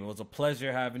 Fame. It was a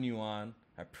pleasure having you on.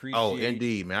 I appreciate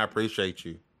indeed, man. I appreciate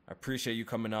you. I appreciate you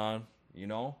coming on,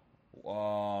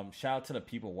 shout out to the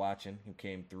people watching who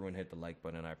came through and hit the like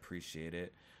button. I appreciate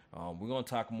it. We're going to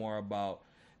talk more about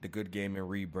the Good Gaming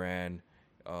rebrand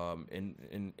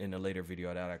in a later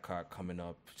video that I caught coming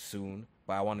up soon.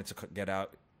 But I wanted to get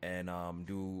out and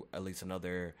do at least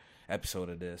another episode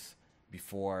of this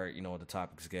before, the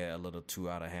topics get a little too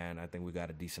out of hand. I think we got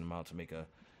a decent amount to make a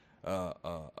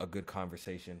good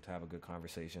conversation, to have a good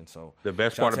conversation. So the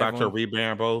best part about your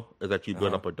rebrand, bro, is that you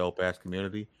build up a dope ass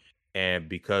community, and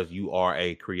because you are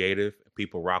a creative,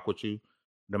 people rock with you.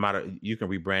 No matter, you can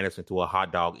rebrand this into a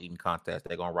hot dog eating contest.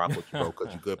 They're gonna rock with you, bro,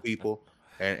 because you're good people,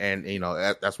 and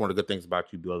that's one of the good things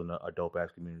about you building a dope ass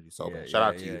community. So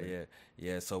shout out to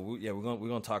you. So we're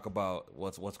gonna talk about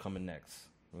what's coming next.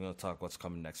 We're gonna talk what's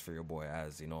coming next for your boy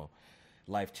as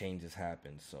life changes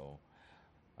happen. So.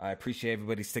 I appreciate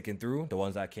everybody sticking through, the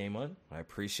ones that came on. I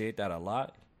appreciate that a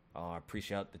lot. I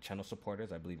appreciate the channel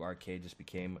supporters. I believe Arcade just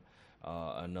became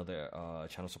another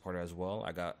channel supporter as well.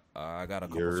 I got a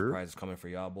couple of surprises coming for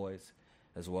y'all boys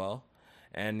as well.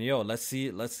 And let's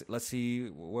see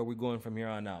where we're going from here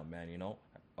on out, man.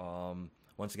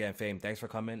 Once again, Fame, thanks for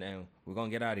coming, and we're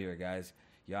gonna get out of here, guys.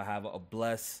 Y'all have a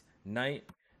blessed night,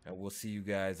 and we'll see you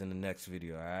guys in the next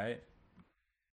video. All right.